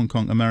Director of the Hong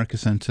Kong America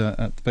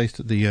Centre, based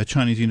at the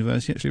Chinese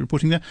University, actually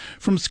reporting there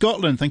from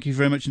Scotland. Thank you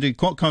very much indeed.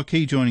 Kwok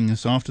Kar-ki joining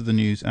us after the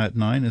news at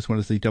 9, as well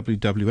as the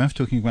WWF,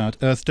 talking about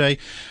Earth Day.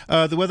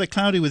 The weather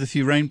cloudy with a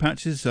few rain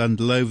patches and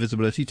low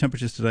visibility.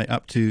 Temperatures today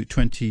up to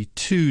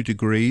 22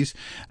 degrees.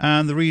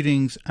 And the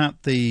readings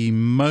at the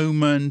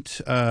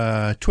moment,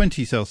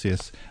 20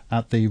 Celsius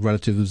at the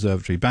Relative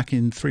Observatory. Back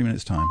in 3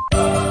 minutes' time.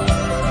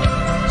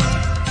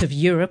 part of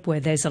Europe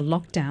where there's a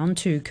lockdown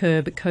to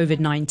curb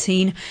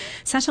COVID-19.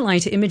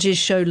 Satellite images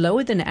show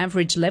lower than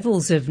average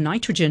levels of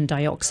nitrogen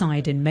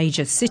dioxide in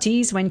major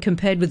cities when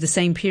compared with the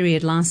same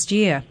period last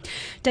year.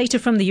 Data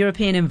from the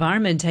European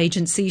Environment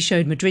Agency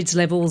showed Madrid's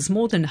levels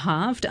more than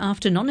halved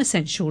after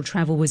non-essential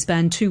travel was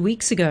banned 2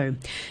 weeks ago.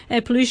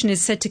 Air pollution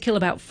is said to kill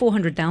about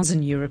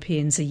 400,000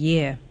 Europeans a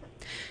year.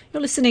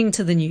 You're listening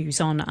to the news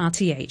on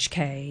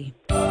RTHK.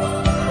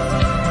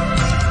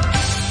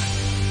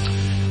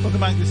 Welcome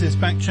back. This is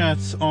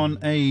Backchat on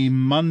a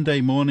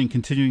Monday morning,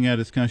 continuing our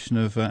discussion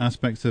of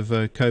aspects of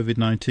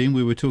COVID-19.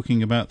 We were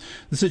talking about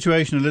the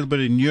situation a little bit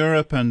in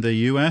Europe and the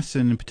US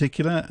in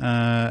particular,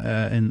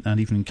 and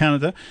even in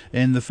Canada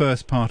in the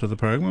first part of the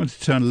programme. We want to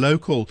turn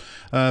local,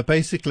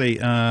 basically,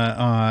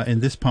 in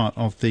this part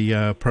of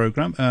the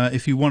programme.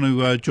 If you want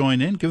to join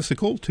in, give us a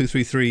call,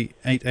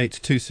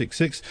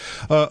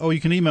 233-88266, or you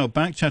can email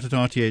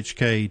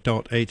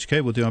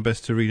backchat@rthk.hk. We'll do our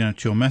best to read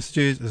out your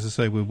messages. As I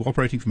say, we're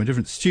operating from a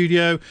different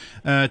studio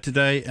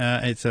today.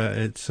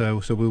 So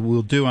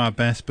we'll do our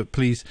best, but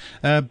please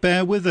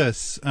bear with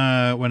us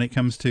when it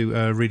comes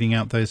to reading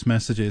out those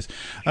messages.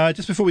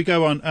 Just before we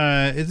go on,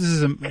 this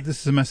is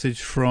a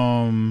message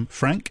from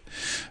Frank,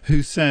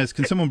 who says,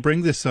 can someone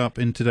bring this up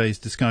in today's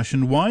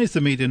discussion? Why is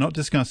the media not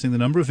discussing the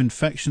number of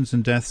infections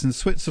and deaths in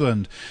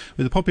Switzerland?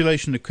 With a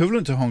population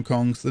equivalent to Hong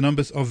Kong's, the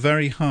numbers are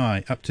very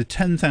high, up to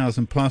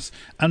 10,000 plus,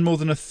 and more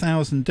than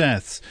 1,000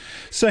 deaths.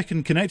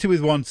 Second, connected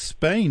with one,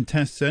 Spain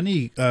tests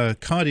any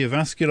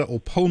cardiovascular or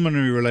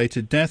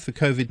pulmonary-related death for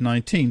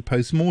COVID-19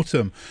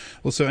 post-mortem.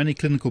 Also, any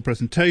clinical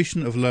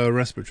presentation of lower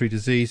respiratory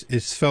disease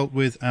is felt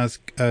with as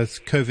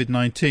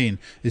COVID-19.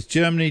 Is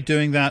Germany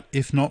doing that?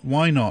 If not,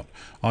 why not?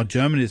 Are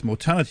Germany's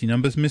mortality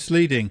numbers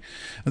misleading?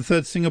 And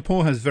third,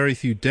 Singapore has very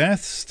few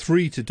deaths,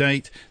 3 to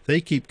date. They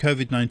keep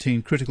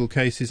COVID-19 critical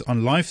cases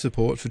on life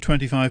support for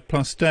 25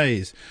 plus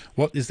days.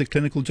 What is the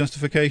clinical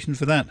justification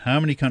for that?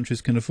 How many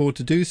countries can afford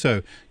to do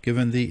so,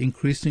 given the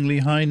increasingly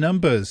high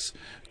numbers?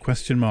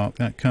 Question mark.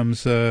 That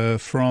comes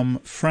from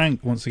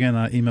Frank. Once again,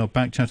 our email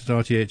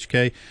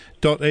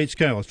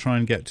backchat@rthk.hk. I'll try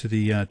and get to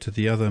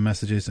the other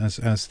messages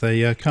as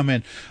they come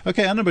in.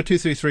 Okay, our number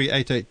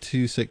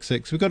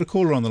 233-88266. We've got a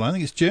caller on the line. I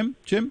think it's Jim.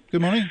 Jim, good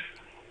morning.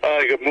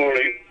 Hi, good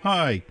morning.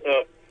 Hi.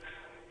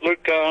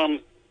 Look,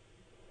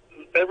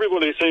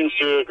 everybody seems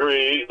to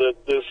agree that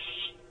this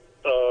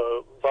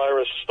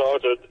virus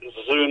started as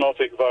a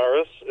zoonotic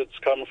virus. It's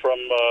come from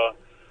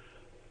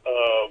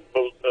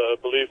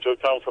believed to have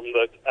come from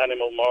that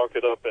animal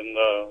market up in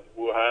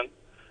Wuhan.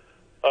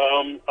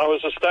 I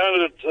was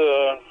astounded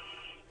to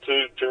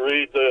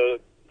read the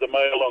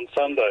Mail on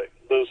Sunday.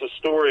 There was a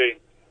story,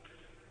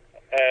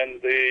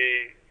 and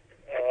the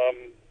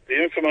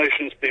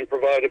information's been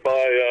provided by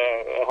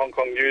a Hong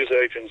Kong news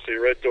agency,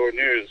 Red Door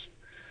News.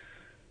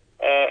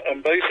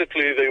 And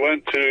basically, they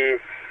went to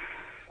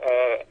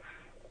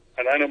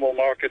an animal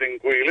market in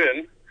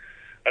Guilin,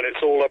 and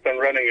it's all up and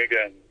running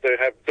again. They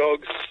have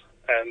dogs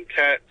and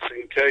cats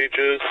in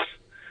cages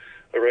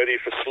are ready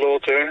for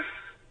slaughter.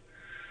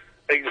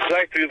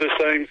 Exactly the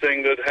same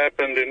thing that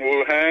happened in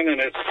Wuhan,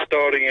 and it's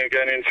starting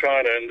again in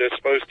China, and they're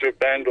supposed to have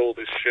banned all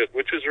this shit,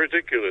 which is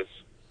ridiculous.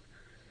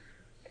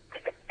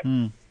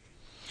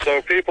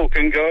 So people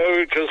can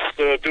go, just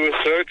do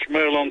a search,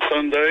 Mail on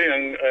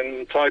Sunday,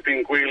 and type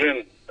in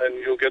Guilin, and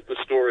you'll get the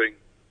story.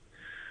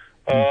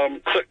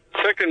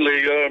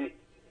 Secondly,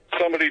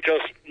 somebody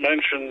just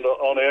mentioned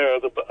on air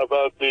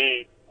about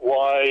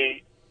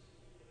why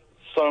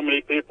so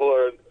many people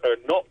are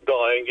not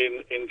dying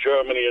in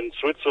Germany and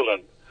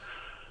Switzerland.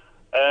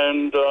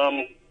 And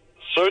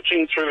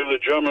searching through the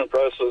German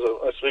press, as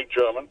I speak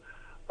German,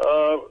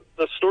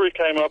 the story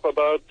came up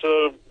about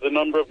the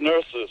number of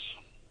nurses.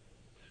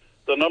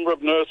 The number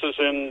of nurses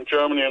in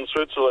Germany and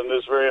Switzerland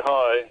is very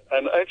high.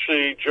 And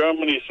actually,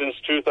 Germany, since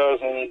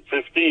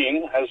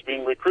 2015, has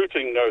been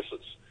recruiting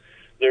nurses.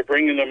 They're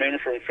bringing them in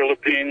from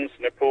Philippines,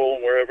 Nepal,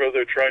 wherever.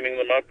 They're training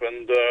them up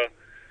and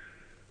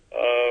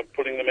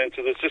putting them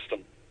into the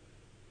system.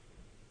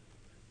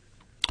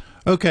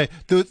 Okay,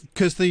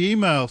 because the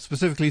email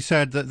specifically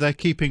said that they're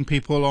keeping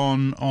people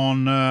on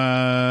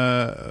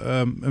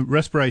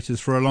respirators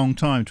for a long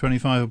time,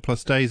 25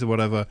 plus days or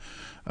whatever,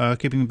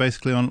 keeping them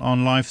basically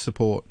on life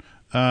support.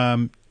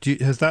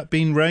 Has that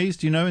been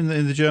raised, in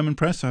the German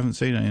press? I haven't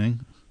seen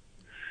anything.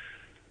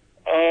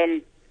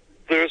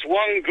 There's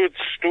one good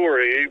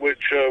story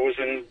which was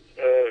in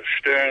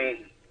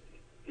Stern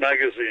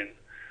magazine,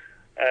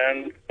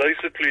 and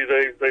basically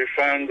they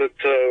found that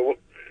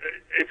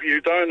if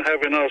you don't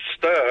have enough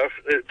staff,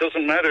 it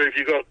doesn't matter if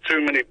you got too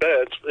many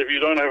beds. If you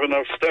don't have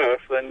enough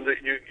staff, then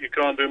you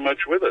can't do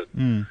much with it.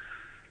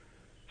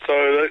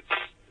 So that's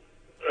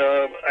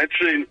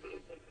actually,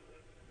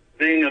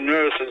 being a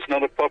nurse is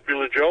not a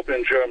popular job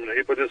in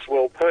Germany, but it's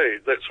well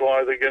paid. That's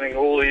why they're getting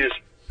all these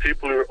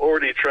people who are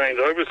already trained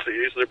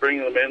overseas. They're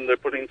bringing them in. They're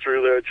putting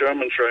through their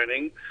German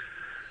training.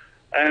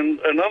 And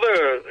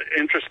another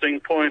interesting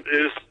point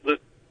is that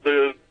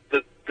the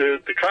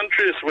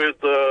countries with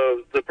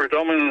the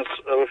predominance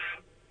of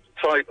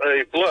type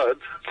A blood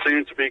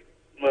seem to be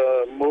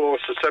more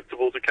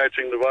susceptible to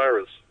catching the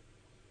virus.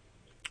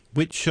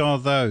 Which are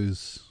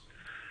those?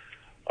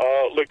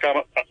 Look,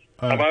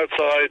 I'm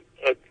outside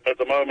at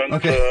the moment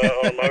on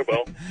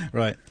mobile.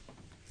 Right.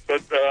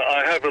 But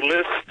I have a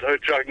list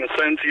which I can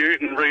send to you. You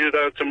can read it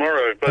out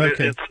tomorrow. But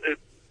Okay. it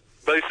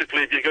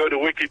basically, if you go to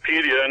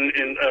Wikipedia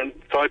and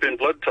type in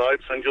blood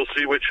types, and you'll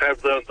see which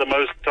have the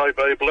most type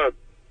A blood.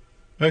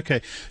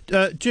 Okay.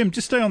 Jim,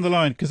 just stay on the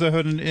line, because I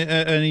heard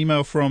an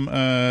email from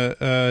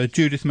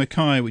Judith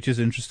Mackay, which is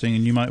interesting,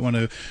 and you might want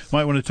to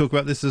talk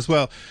about this as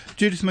well.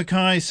 Judith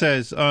Mackay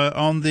says,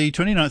 on the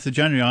 29th of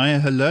January, I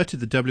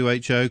alerted the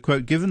WHO,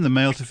 quote, given the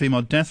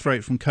male-to-female death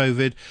rate from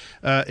COVID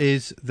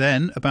is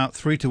then about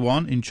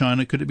 3-1 in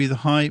China, could it be the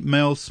high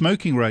male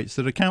smoking rates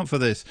that account for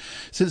this?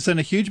 Since then,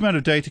 a huge amount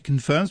of data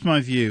confirms my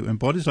view, and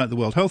bodies like the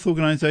World Health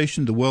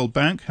Organization, the World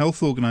Bank,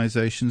 health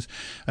organizations,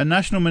 and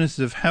national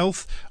ministers of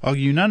health are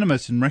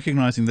unanimous in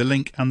recognising the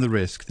link and the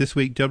risk. This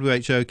week,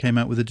 WHO came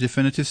out with a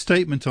definitive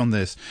statement on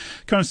this.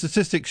 Current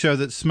statistics show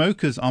that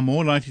smokers are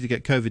more likely to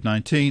get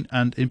COVID-19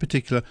 and, in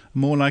particular,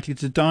 more likely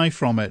to die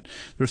from it.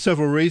 There are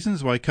several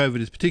reasons why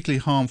COVID is particularly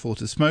harmful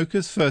to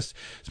smokers. First,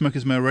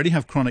 smokers may already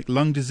have chronic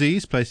lung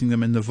disease, placing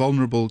them in the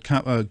vulnerable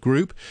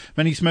group.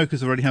 Many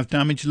smokers already have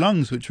damaged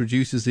lungs, which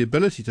reduces the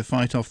ability to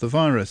fight off the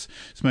virus.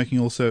 Smoking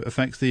also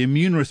affects the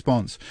immune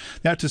response.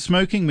 The act of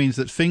smoking means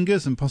that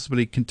fingers and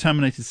possibly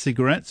contaminated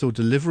cigarettes or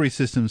delivery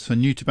systems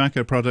for new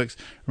tobacco products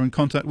are in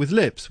contact with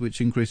lips, which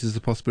increases the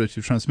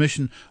possibility of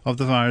transmission of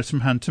the virus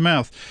from hand to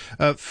mouth.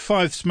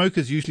 5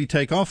 smokers usually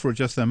take off or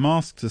adjust their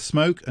masks to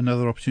smoke,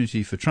 another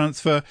opportunity for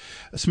transfer.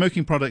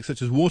 Smoking products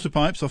such as water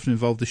pipes often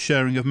involve the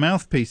sharing of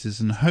mouthpieces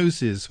and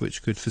hoses,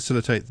 which could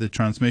facilitate the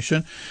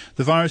transmission.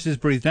 The virus is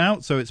breathed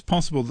out, so it's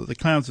possible that the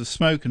clouds of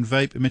smoke and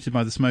vape emitted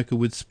by the smoker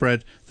would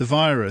spread the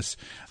virus.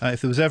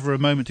 If there was ever a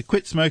moment to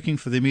quit smoking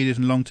for the immediate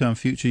and long-term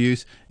future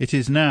use, it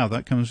is now.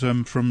 That comes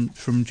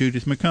from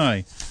Judith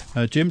Mackay.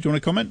 Jim, do you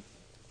want to comment?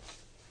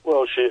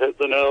 Well, she hit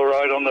the nail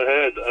right on the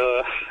head.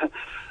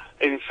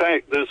 In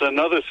fact, there's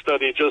another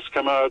study just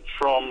come out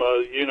from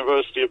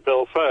University of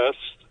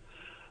Belfast,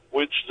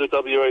 which the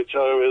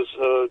WHO is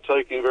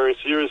taking very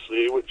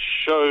seriously, which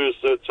shows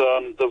that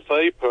the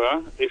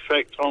vapor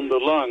effect on the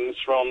lungs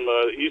from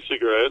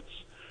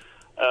e-cigarettes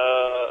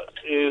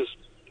is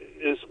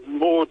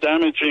more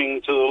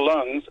damaging to the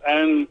lungs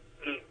and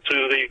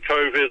to the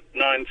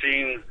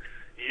COVID-19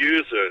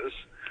 users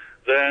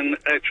than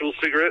actual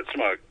cigarette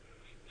smoke.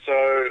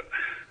 So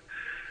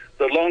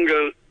the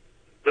longer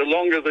the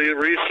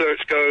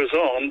research goes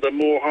on, the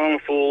more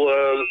harmful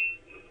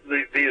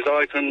these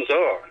items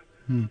are.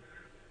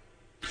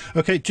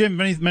 Okay, Jim,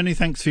 many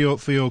thanks for your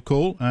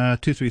call.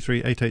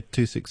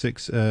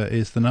 233-88266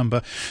 is the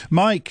number.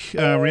 Mike,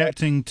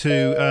 reacting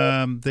to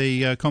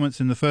the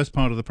comments in the first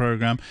part of the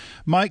programme,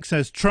 Mike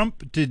says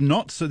Trump did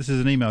not, so this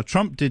is an email,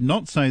 Trump did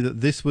not say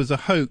that this was a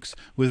hoax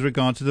with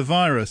regard to the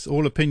virus.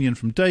 All opinion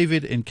from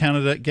David in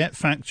Canada, get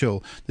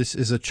factual. This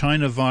is a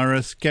China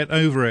virus, get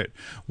over it.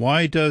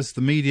 Why does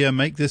the media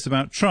make this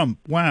about Trump?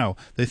 Wow,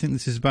 they think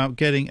this is about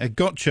getting a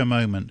gotcha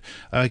moment,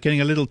 getting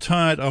a little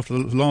tired after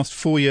the last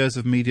 4 years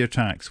of media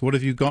attacks. What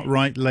have you got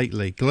right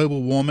lately?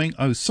 Global warming?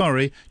 Oh,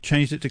 sorry,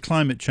 changed it to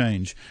climate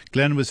change.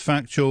 Glenn was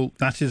factual.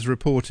 That is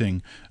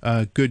reporting.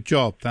 Good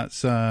job.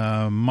 That's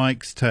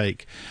Mike's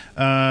take.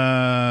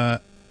 Okay.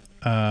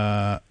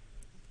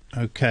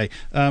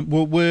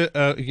 Well,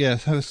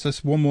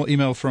 there's one more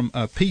email from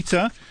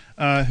Peter,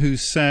 who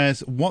says,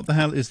 what the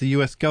hell is the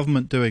US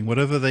government doing?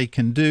 Whatever they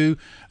can do,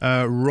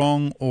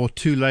 wrong or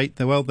too late,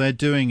 they're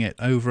doing it.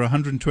 Over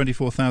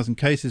 124,000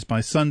 cases by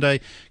Sunday,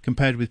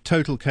 compared with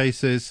total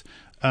cases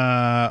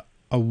per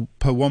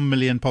 1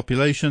 million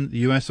population. The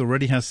US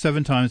already has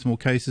 7 times more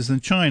cases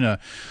than China.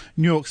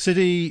 New York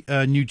City,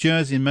 New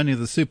Jersey and many of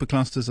the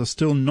superclusters are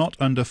still not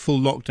under full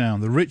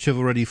lockdown. The rich have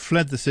already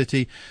fled the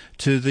city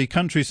to the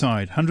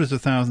countryside. Hundreds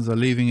of thousands are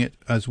leaving it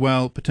as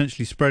well,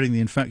 potentially spreading the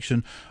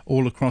infection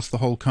all across the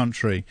whole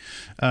country.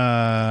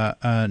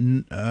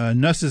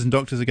 Nurses and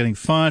doctors are getting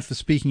fired for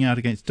speaking out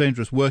against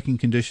dangerous working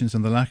conditions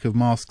and the lack of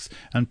masks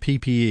and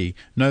PPE.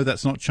 No,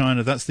 that's not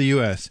China, that's the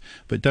US.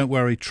 But don't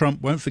worry,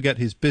 Trump won't forget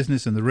his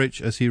business and the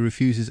rich, as he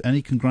refuses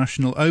any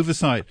congressional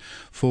oversight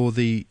for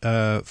the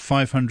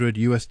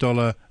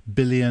 $500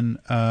 billion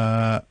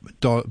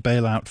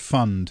bailout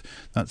fund.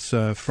 That's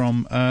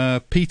from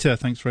Peter.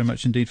 Thanks very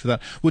much indeed for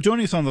that. Well,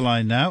 joining us on the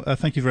line now,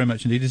 thank you very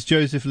much indeed, is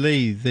Joseph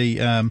Lee,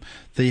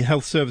 the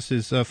Health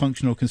Services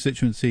Functional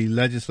Constituency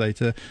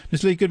Legislator.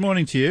 Ms. Lee, good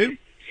morning to you.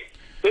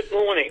 Good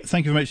morning.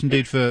 Thank you very much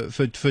indeed for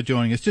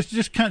joining us.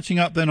 Just catching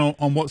up then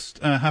on what's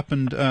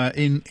happened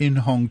in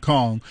Hong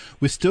Kong.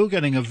 We're still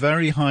getting a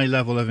very high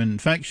level of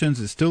infections.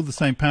 It's still the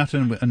same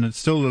pattern, and it's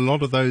still a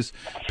lot of those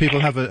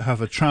people have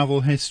a travel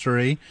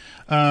history.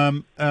 How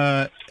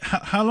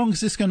long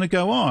is this going to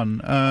go on?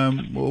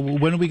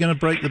 When are we going to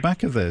break the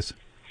back of this?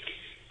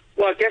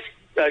 Well, I guess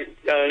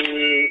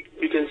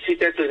you can see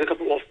that there's a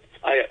couple of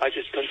I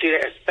just consider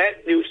as bad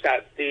news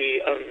that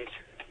the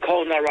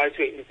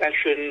coronavirus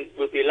infection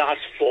will be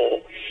last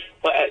for,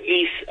 but at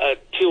least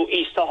till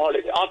Easter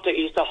holiday. After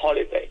Easter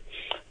holiday,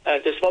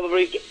 There's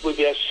probably will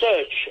be a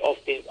surge of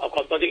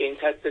confirmed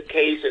infected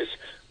cases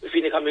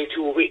within the coming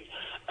 2 weeks.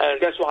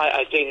 That's why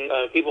I think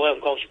people in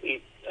Hong Kong should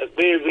be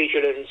very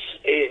vigilant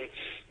in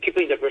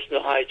keeping their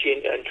personal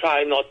hygiene and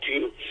try not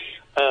to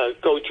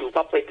go to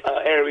public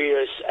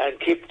areas and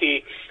keep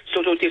the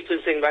social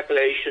distancing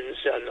regulations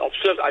and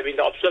observe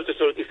the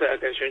social distancing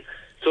regulations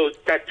so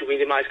that to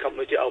minimize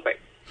community outbreak.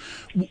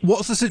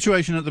 What's the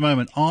situation at the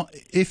moment?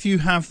 If you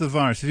have the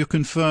virus, if you're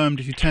confirmed,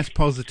 if you test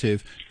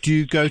positive, do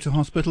you go to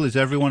hospital? Is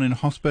everyone in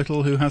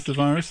hospital who has the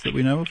virus that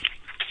we know of?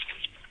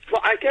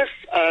 Well, I guess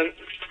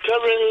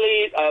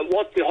currently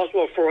what the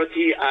hospital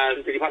authority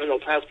and the Department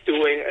of Health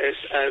doing is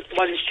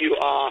once you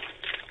are,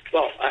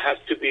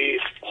 have to be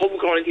home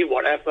quarantine,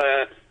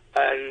 whatever,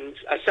 and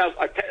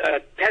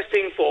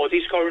testing for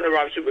this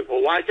coronavirus will be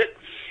provided.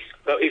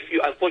 But if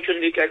you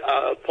unfortunately get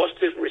a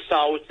positive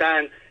result,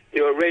 then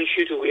they will arrange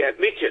you to be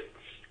admitted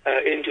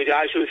into the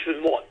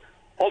isolation ward.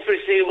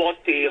 Obviously, what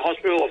the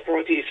hospital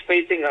authority is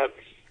facing a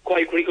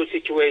quite critical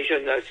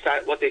situation is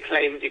that what they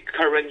claim the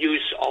current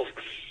use of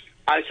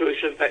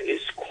isolation bed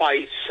is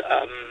quite,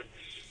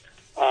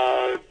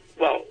 I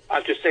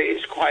have to say,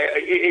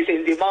 is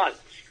in demand.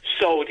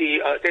 So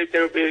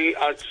there will be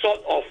a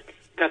sort of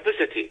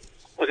capacity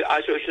for the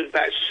isolation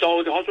bed.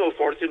 So the hospital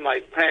authority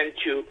might plan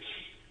to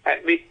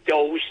admit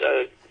those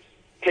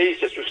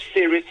cases with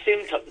serious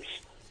symptoms.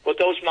 For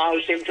those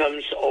mild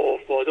symptoms or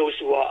for those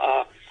who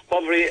are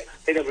probably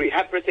in a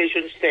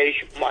rehabilitation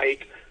stage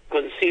might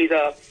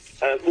consider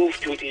move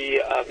to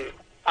the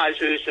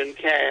isolation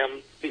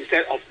camp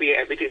instead of being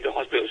admitted to the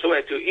hospital, so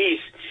as to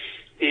ease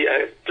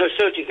the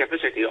surging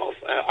capacity of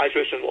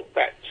isolation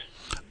beds.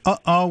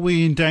 Are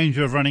we in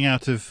danger of running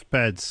out of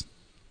beds?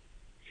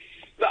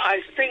 But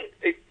I think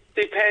it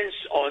depends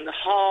on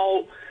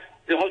how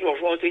the hospital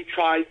authority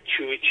tries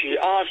to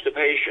triage the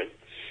patient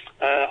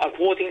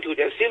according to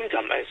their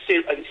symptom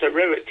and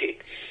severity.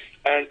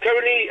 And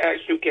currently, as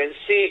you can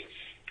see,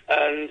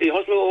 the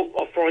hospital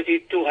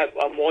authority do have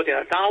more than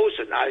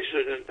 1,000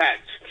 isolation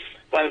beds.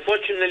 But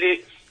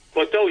unfortunately,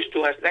 for those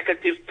who have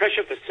negative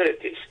pressure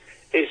facilities,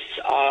 is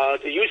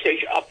the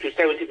usage up to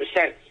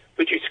 70%,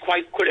 which is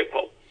quite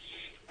critical.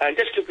 And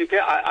just to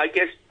prepare, I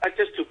guess,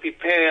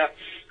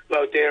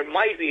 there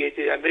might be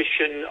the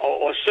admission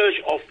or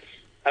surge of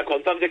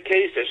confirmed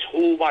cases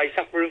who might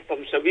suffer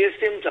from severe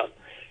symptoms.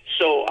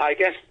 So I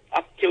guess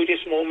up till this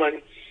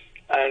moment,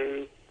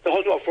 the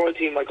hospital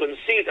authority might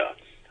consider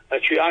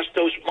triage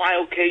those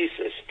mild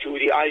cases to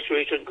the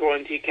isolation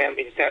quarantine camp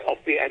instead of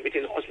being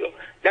admitted in the hospital.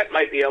 That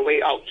might be a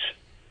way out.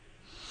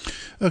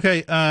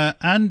 Okay,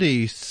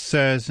 Andy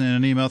says in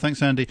an email,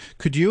 thanks Andy,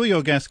 could you or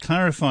your guest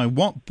clarify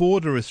what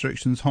border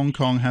restrictions Hong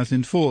Kong has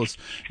in force?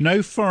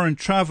 No foreign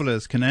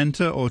travellers can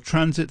enter or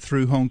transit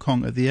through Hong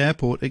Kong at the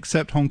airport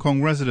except Hong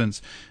Kong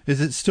residents. Is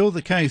it still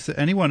the case that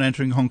anyone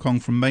entering Hong Kong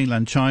from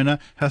mainland China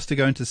has to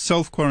go into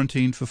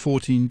self-quarantine for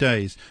 14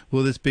 days?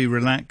 Will this be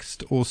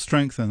relaxed or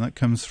strengthened? That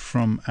comes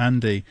from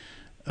Andy.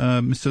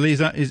 Mr. Lee,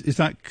 is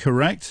that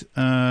correct?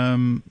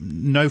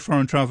 No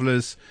foreign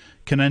travellers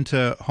can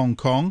enter Hong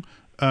Kong.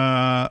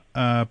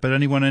 But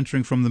anyone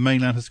entering from the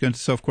mainland has to go into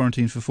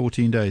self-quarantine for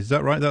 14 days. Is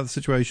that right? That's the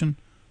situation?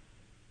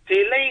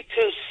 The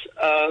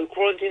latest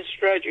quarantine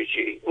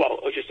strategy,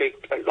 I should say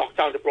lock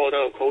down the border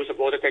or close the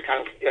border, that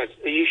kind of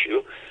the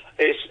issue,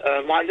 is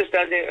my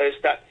understanding is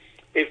that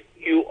if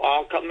you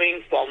are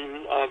coming from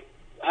a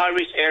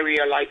high-risk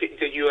area like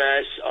the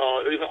US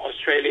or even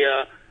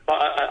Australia,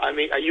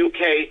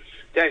 UK,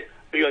 then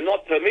you are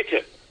not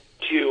permitted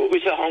to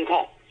visit Hong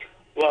Kong.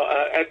 Well,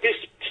 at this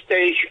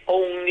stage,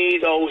 only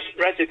those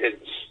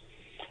residents,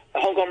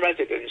 Hong Kong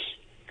residents,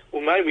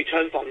 who may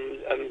return from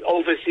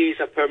overseas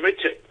are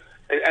permitted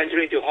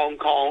entering into Hong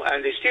Kong,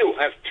 and they still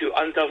have to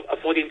under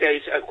 14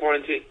 days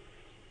quarantine.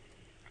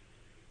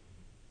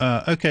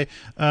 Okay.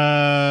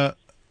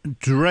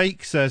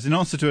 Drake says, in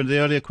answer to the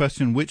earlier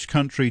question, which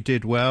country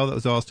did well? That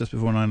was asked just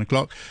before 9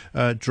 o'clock.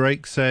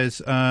 Drake says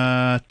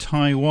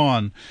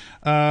Taiwan.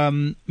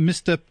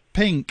 Mr.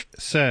 Pink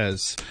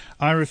says,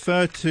 I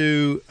refer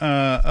to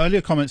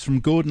earlier comments from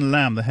Gordon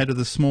Lamb, the head of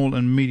the Small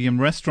and Medium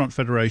Restaurant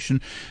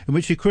Federation, in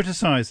which he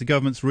criticised the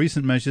government's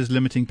recent measures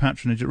limiting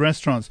patronage at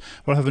restaurants.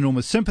 While I have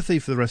enormous sympathy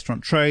for the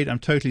restaurant trade, I'm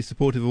totally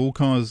supportive of all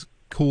calls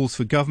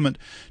for government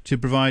to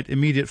provide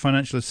immediate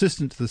financial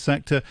assistance to the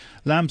sector.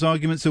 Lamb's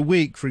arguments are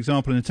weak, for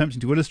example, in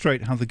attempting to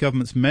illustrate how the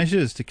government's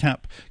measures to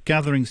cap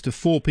gatherings to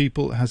 4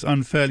 people has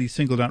unfairly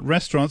singled out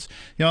restaurants.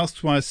 He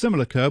asks why a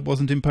similar curb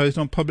wasn't imposed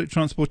on public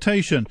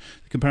transportation.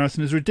 The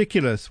comparison is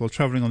ridiculous. While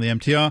travelling on the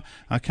MTR,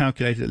 I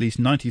calculated at least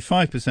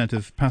 95%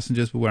 of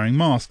passengers were wearing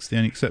masks, the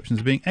only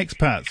exceptions being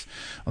expats.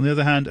 On the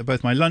other hand, at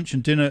both my lunch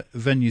and dinner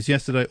venues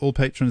yesterday, all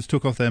patrons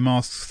took off their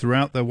masks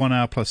throughout their 1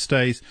 hour plus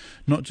stays,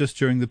 not just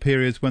during the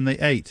periods when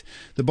they ate.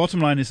 The bottom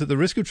line is that the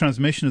risk of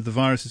transmission of the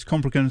virus is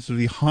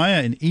comprehensively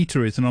higher in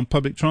eateries than on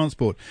public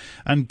transport,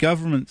 and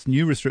government's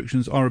new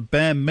restrictions are a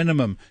bare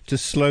minimum to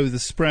slow the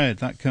spread.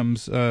 That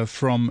comes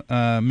from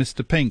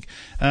Mr. Pink.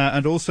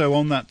 And also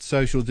on that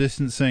social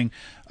distancing,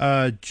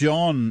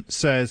 John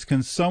says,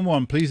 can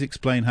someone please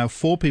explain how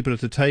 4 people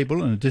at a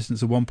table and a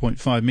distance of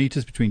 1.5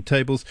 metres between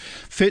tables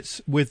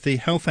fits with the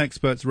health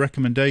experts'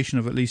 recommendation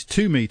of at least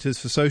 2 metres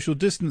for social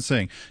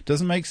distancing?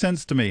 Doesn't make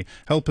sense to me.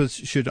 Helpers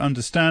should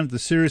understand the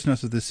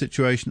seriousness of this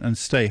situation and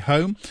stay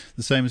home,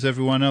 the same as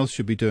everyone else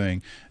should be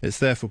doing. It's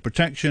there for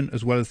protection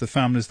as well as the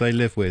families they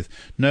live with.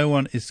 No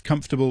one is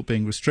comfortable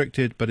being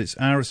restricted, but it's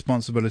our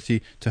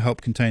responsibility to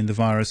help contain the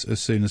virus as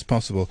soon as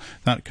possible.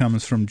 That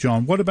comes from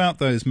John. What about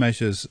those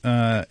measures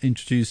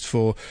introduced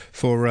for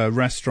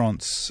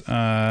restaurants,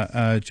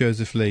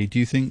 Joseph Lee? Do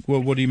you think?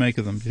 Well, what do you make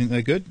of them? Do you think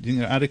they're good? Do you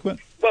think they're adequate?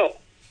 Well,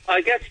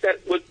 I guess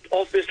that would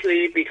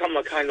obviously become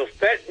a kind of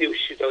bad news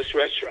to those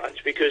restaurants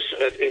because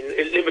in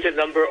a limited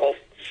number of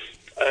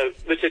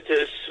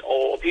visitors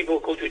or people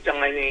go to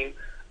dining,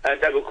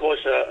 that will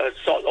cause a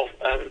sort of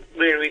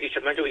very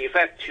detrimental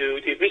effect to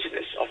the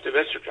business of the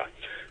restaurant.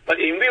 But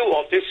in view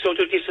of this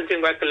social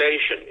distancing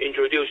regulation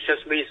introduced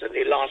just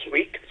recently last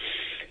week,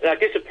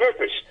 this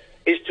purpose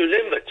is to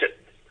limit it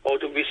or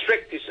to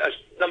restrict this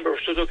number of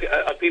social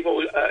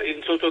people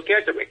in social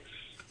gathering.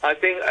 I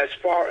think as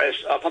far as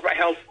public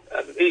health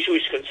issue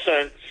is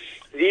concerned,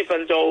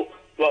 even though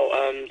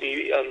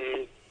the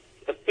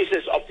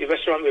business of the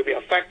restaurant will be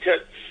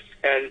affected,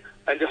 and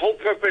the whole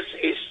purpose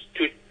is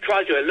to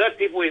try to alert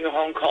people in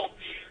Hong Kong.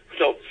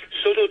 So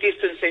social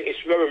distancing is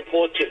very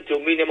important to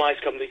minimize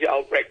community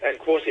outbreak and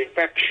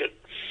cross-infection.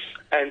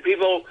 And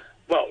people,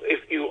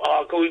 if you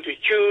are going to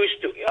choose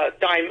to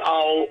dine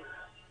out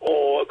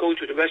or go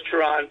to the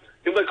restaurant,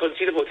 you might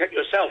consider protect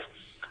yourself.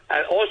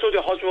 And also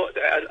the hospital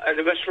and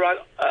the restaurant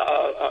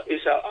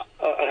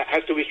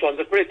has the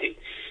responsibility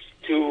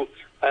to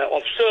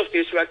observe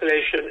this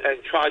regulation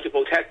and try to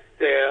protect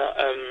their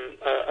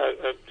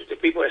the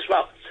people as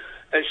well.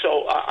 And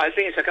so I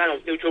think it's a kind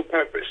of neutral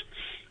purpose.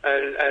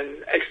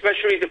 And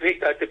especially the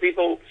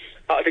people,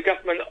 the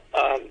government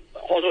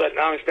also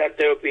announced that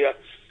there will be a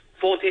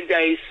 14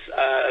 days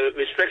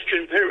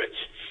restriction periods.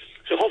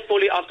 So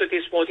hopefully after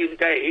this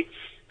 14-day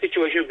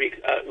situation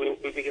will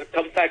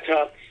become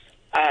better,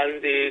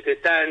 and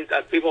then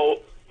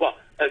people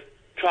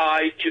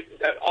try to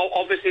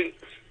obviously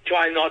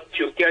try not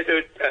to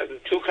gather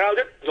too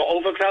crowded or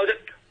overcrowded,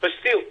 but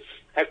still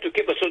have to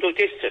keep a social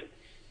distance.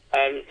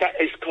 That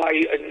is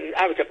quite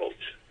inevitable.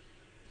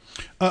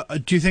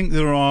 Do you think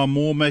there are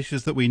more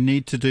measures that we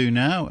need to do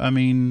now? I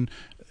mean,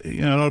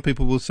 a lot of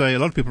people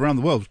around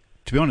the world,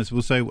 to be honest,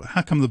 will say,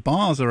 how come the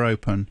bars are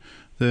open?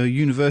 The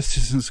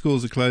universities and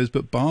schools are closed,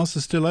 but bars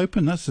are still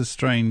open? That's a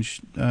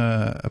strange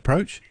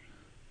approach.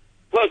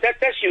 Well, that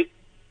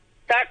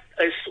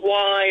is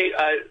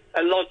why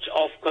a lot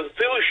of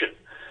confusion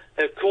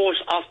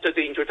caused after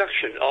the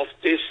introduction of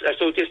this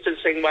social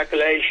distancing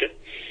regulation.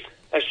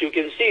 As you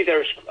can see,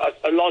 there's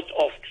a lot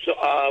of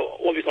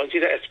what we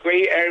consider as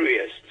grey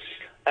areas,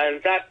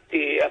 and that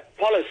the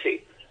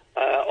policy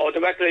or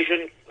the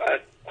regulation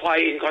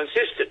quite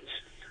inconsistent.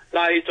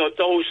 Like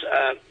those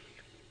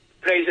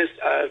places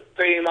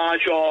playing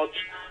mahjong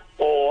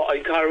or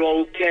in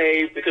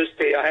karaoke, because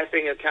they are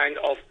having a kind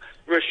of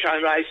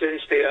restaurant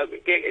license, they are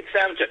getting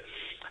exempted.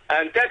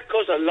 And that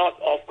caused a lot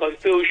of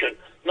confusion,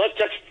 not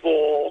just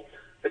for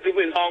the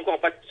people in Hong Kong,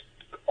 but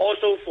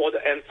also for the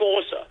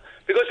enforcer.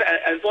 Because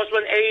the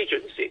enforcement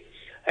agency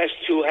has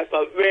to have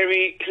a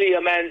very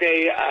clear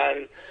mandate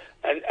and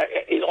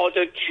in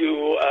order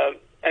to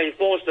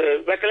enforce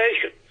the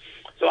regulation.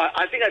 So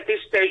I think at this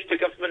stage the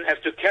government has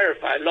to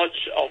clarify lots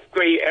of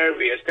grey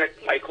areas that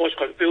might cause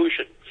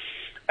confusion.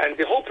 And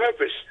the whole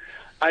purpose,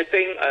 I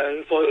think,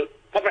 for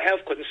public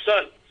health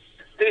concern,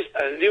 this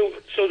new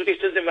social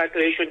distancing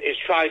regulation is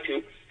trying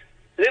to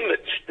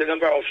limit the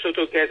number of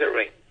social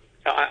gathering.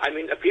 I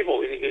mean,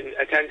 people in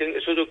attending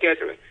the social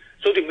gathering,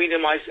 so to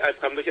minimize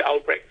community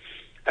outbreak.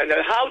 And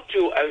how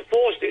to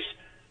enforce this,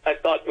 I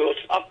thought was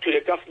up to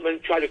the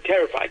government try to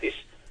clarify this.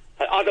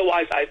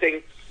 Otherwise, I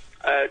think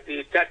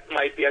that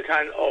might be a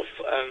kind of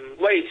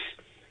waste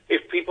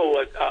if people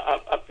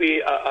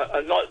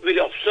are not really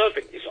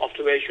observing this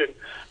observation,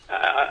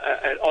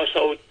 and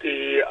also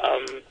the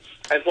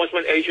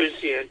enforcement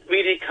agency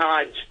really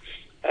can't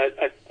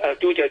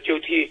do their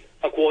duty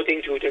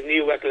according to the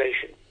new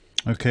regulation.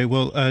 Okay,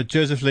 well,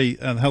 Joseph Lee,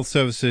 the Health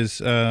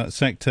Services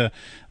Sector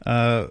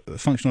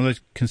Functional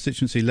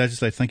Constituency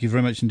Legislator, thank you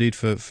very much indeed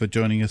for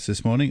joining us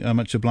this morning.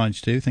 Much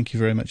obliged to you. Thank you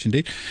very much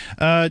indeed.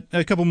 A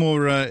couple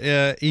more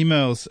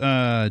emails.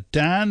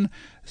 Dan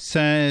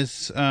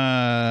says,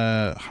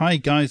 hi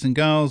guys and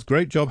girls,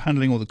 great job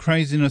handling all the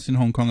craziness in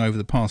Hong Kong over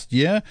the past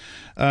year.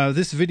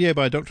 This video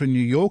by a doctor in New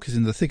York is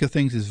in the thick of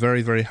things, is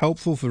very, very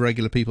helpful for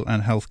regular people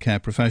and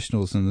healthcare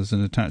professionals. And there's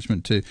an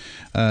attachment to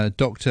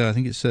Dr. I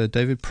think it's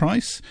David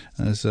Price,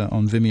 as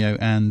on Vimeo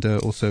and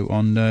also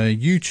on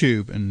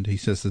YouTube. And he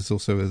says there's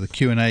also the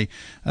Q&A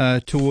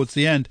towards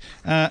the end.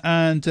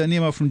 And an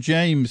email from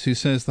James who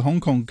says the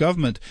Hong Kong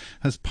government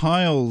has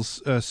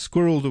piles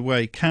squirreled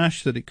away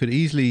cash that it could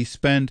easily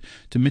spend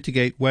to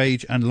mitigate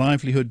wage and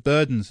livelihood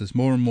burdens as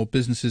more and more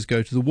businesses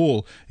go to the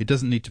wall. It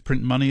doesn't need to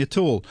print money at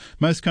all.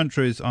 Most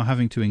countries are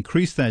having to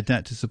increase their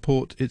debt to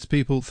support its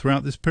people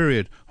throughout this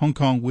period. Hong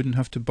Kong wouldn't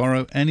have to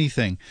borrow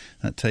anything.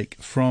 That take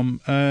from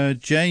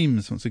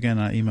James. Once again,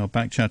 our email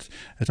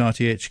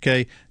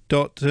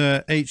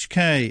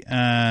backchat@rthk.hk.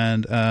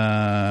 And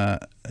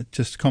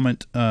just a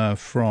comment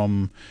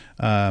from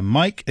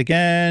Mike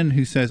again,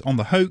 who says, on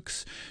the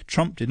hoax,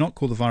 Trump did not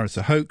call the virus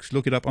a hoax.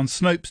 Look it up on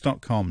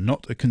Snopes.com,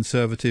 not a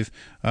conservative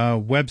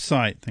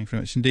website. Thank you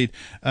very much indeed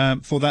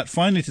for that.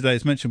 Finally today,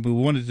 as mentioned, we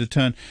wanted to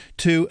turn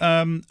to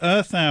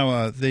Earth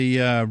Hour,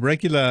 the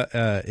regular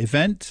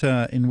event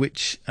in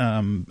which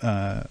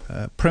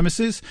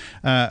premises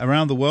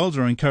around the world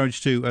are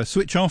encouraged to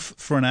switch off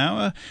for an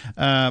hour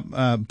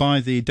by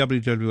the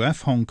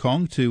WWF Hong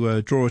Kong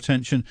to draw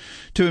attention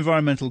to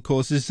environmental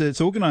causes.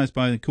 It's organised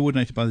by and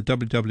coordinated by the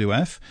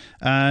WWF,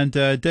 and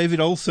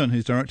David Olson,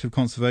 who's Director of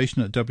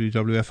Conservation at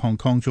WWF Hong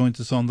Kong, joins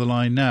us on the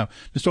line now.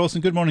 Mr.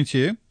 Olson, good morning to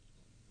you.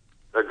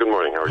 Good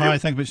morning. How are you? Hi,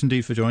 thank you much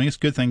indeed for joining us.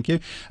 Good, thank you.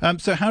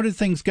 So how did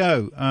things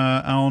go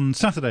on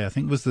Saturday? I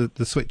think was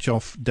the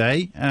switch-off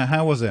day.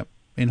 How was it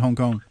in Hong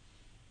Kong?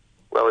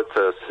 Well, it's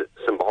a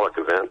symbolic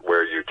event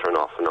where you turn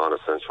off the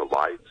non-essential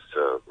lights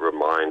to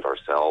remind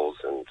ourselves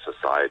and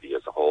society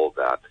as a whole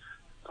that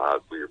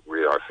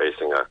we are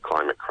facing a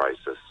climate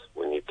crisis.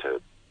 We need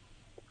to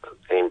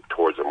aim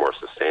towards a more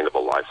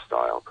sustainable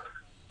lifestyle.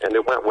 And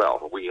it went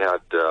well. We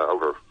had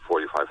over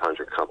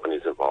 4,500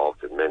 companies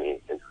involved and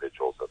many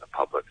individuals of the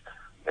public.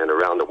 And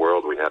around the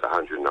world, we had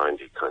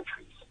 190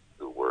 countries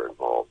who were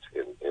involved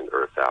in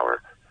Earth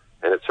Hour.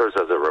 And it serves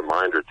as a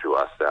reminder to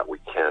us that we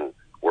can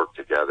work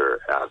together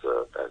as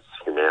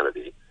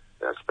humanity,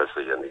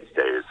 especially in these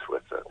days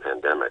with the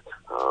pandemic,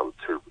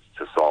 to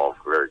solve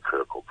very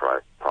critical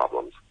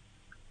problems.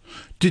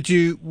 Did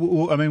you,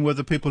 were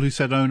the people who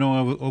said, oh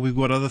no, or we've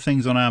got other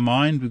things on our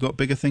mind, we've got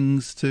bigger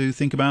things to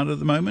think about at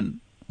the moment?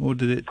 Or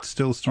did it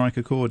still strike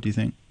a chord, do you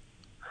think?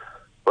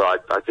 Well,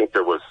 I think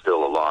there was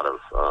still a lot of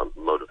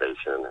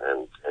motivation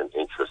and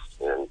interest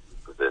in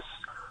this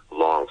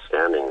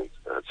long-standing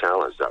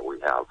challenge that we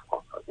have,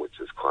 which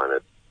is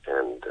climate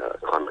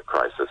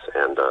crisis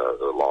and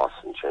the loss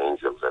and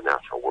change of the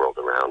natural world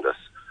around us.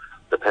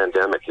 The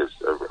pandemic is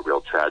a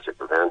real tragic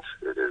event.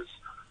 It is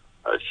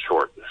a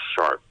short,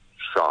 sharp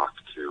shock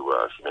to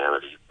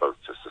humanity, both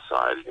to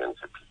society and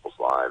to people's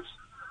lives.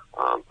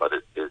 But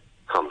it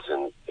comes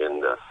in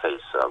the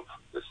face of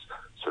this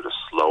sort of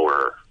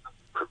slower,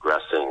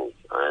 progressing,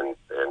 and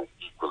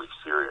equally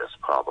serious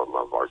problem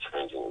of our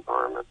changing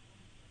environment.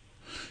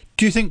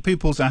 Do you think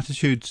people's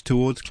attitudes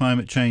towards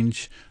climate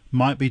change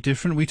might be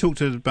different? We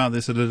talked about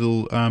this a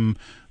little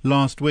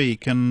last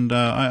week, and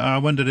I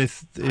wondered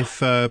if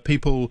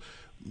people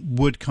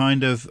would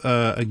kind of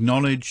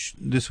acknowledge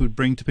this would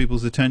bring to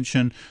people's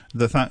attention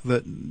the fact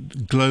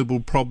that global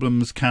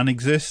problems can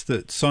exist,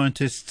 that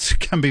scientists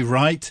can be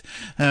right,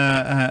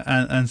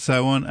 and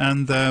so on,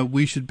 and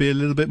we should be a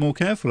little bit more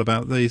careful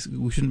about these.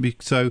 We shouldn't be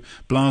so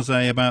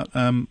blasé about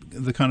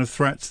the kind of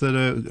threats that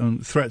are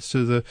threats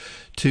to the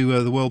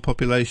world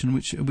population,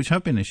 which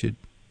have been issued.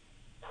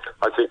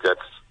 I think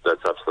that's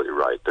absolutely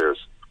right.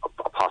 There's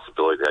a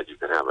possibility that you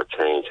can have a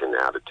change in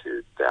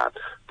attitude that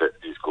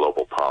these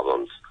global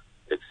problems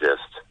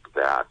exist,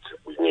 that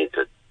we need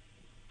to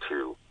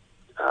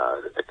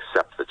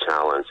accept the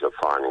challenge of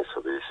finding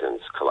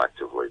solutions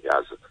collectively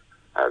as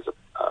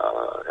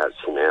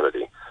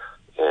humanity.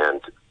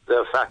 And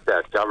the fact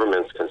that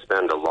governments can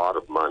spend a lot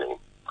of money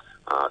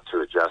to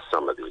address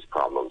some of these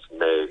problems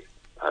may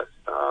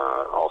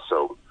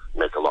also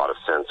make a lot of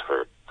sense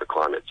for the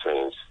climate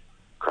change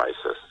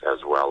crisis,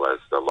 as well as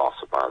the loss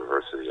of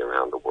biodiversity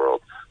around the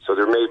world. So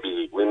we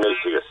may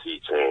see a sea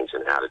change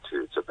in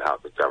attitudes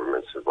about the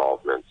government's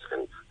involvement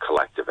and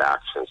collective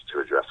actions to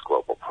address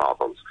global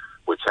problems,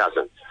 which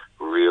hasn't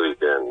really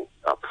been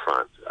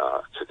upfront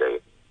to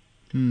date.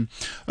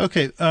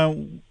 Okay,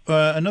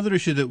 another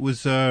issue that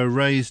was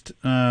raised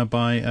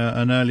by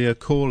an earlier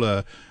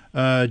caller,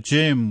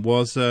 Jim,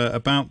 was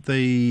about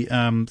the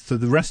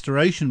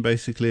restoration,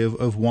 basically,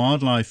 of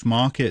wildlife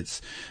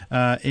markets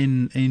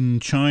in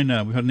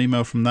China. We had an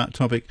email from that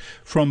topic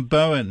from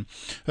Bowen,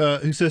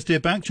 who says, Dear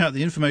Backchat,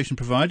 the information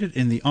provided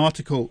in the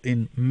article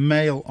in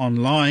Mail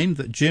Online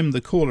that Jim,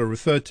 the caller,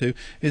 referred to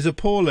is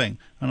appalling,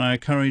 and I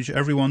encourage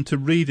everyone to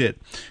read it.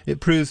 It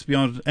proves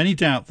beyond any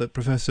doubt that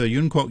Professor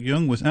Yun Kwok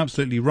Yung was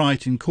absolutely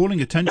right in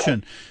calling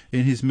attention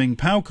in his Ming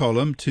Pao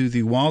column to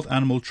the wild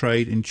animal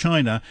trade in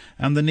China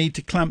and the need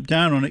to clamp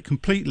down on it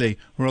completely,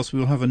 or else we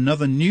will have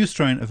another new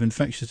strain of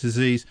infectious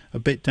disease a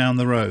bit down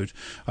the road.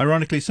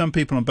 Ironically, some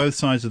people on both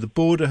sides of the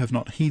border have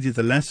not heeded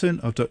the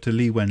lesson of Dr.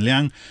 Li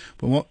Wenliang,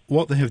 but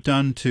what they have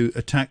done to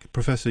attack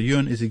Professor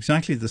Yun is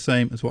exactly the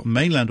same as what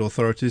mainland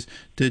authorities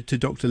did to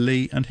Dr.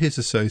 Li and his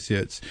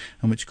associates,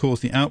 and which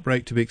caused the the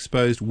outbreak to be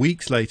exposed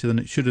weeks later than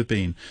it should have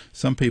been.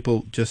 Some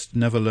people just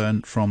never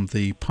learn from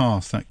the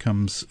past. That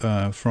comes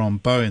from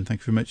Bowen.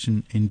 Thank you very much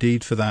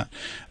indeed for that.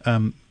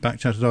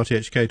 Backchat at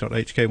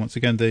rthk.hk. Once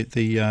again,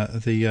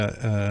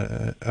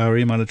 our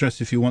email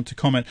address if you want to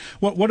comment.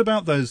 What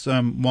about those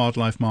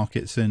wildlife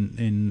markets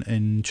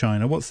in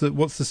China? What's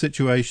the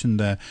situation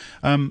there?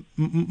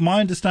 My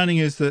understanding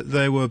is that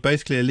they were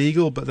basically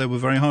illegal, but they were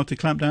very hard to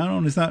clamp down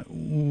on.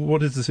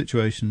 What is the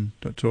situation,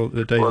 Dr.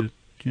 David? Well,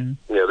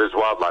 yeah, there's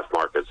wildlife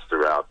markets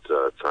throughout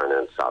China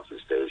and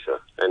Southeast Asia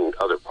and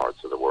other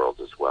parts of the world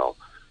as well.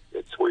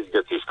 It's where you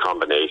get these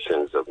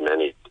combinations of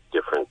many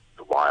different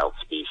wild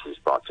species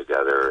brought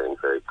together in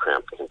very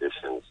cramped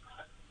conditions,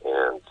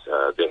 and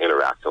they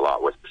interact a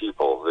lot with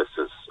people. This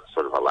is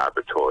sort of a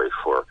laboratory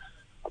for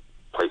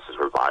places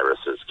where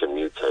viruses can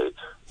mutate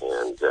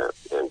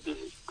and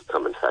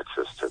become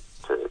infectious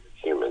to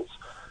humans.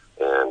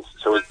 And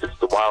so it's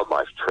the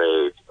wildlife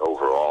trade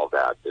overall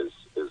that is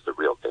the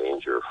real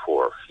danger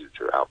for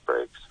future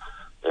outbreaks.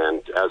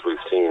 And as we've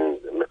seen,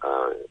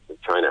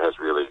 China has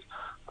really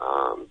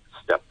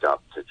stepped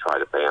up to try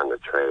to ban the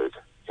trade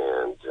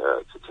and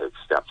to take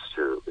steps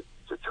to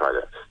try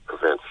to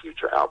prevent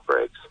future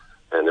outbreaks.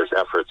 And there's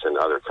efforts in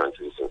other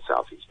countries in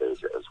Southeast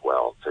Asia as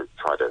well to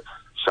try to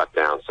shut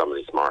down some of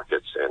these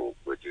markets and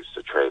reduce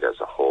the trade as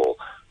a whole.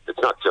 It's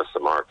not just the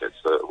markets.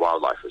 The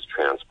wildlife is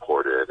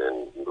transported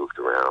and moved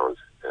around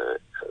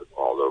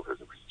all over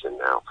the region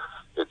now.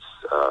 It's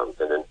a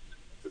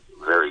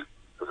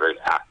very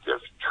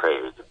active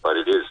trade, but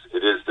it is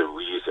the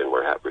reason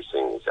we're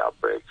seeing these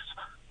outbreaks,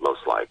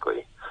 most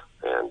likely.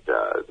 And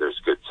there's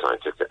good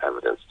scientific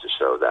evidence to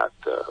show that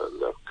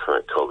the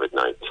current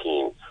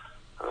COVID-19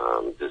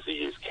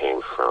 disease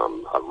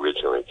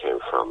originally came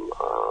from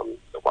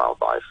the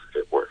wildlife.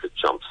 It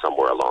jumped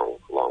somewhere along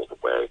the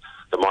way.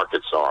 The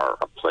markets are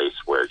a place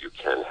where you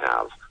can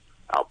have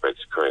outbreaks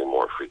occurring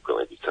more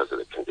frequently because of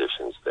the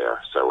conditions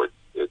there. So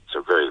it's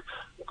a very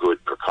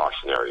good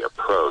precautionary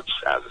approach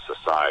as a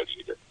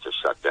society to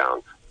shut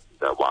down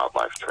the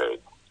wildlife trade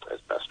as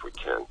best we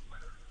can.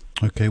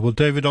 Okay, well,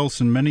 David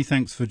Olson, many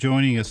thanks for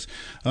joining us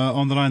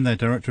on the line there,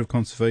 Director of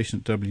Conservation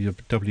at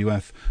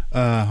WWF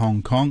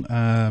Hong Kong.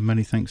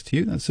 Many thanks to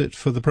you. That's it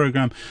for the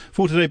programme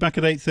for today. Back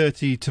at 8:30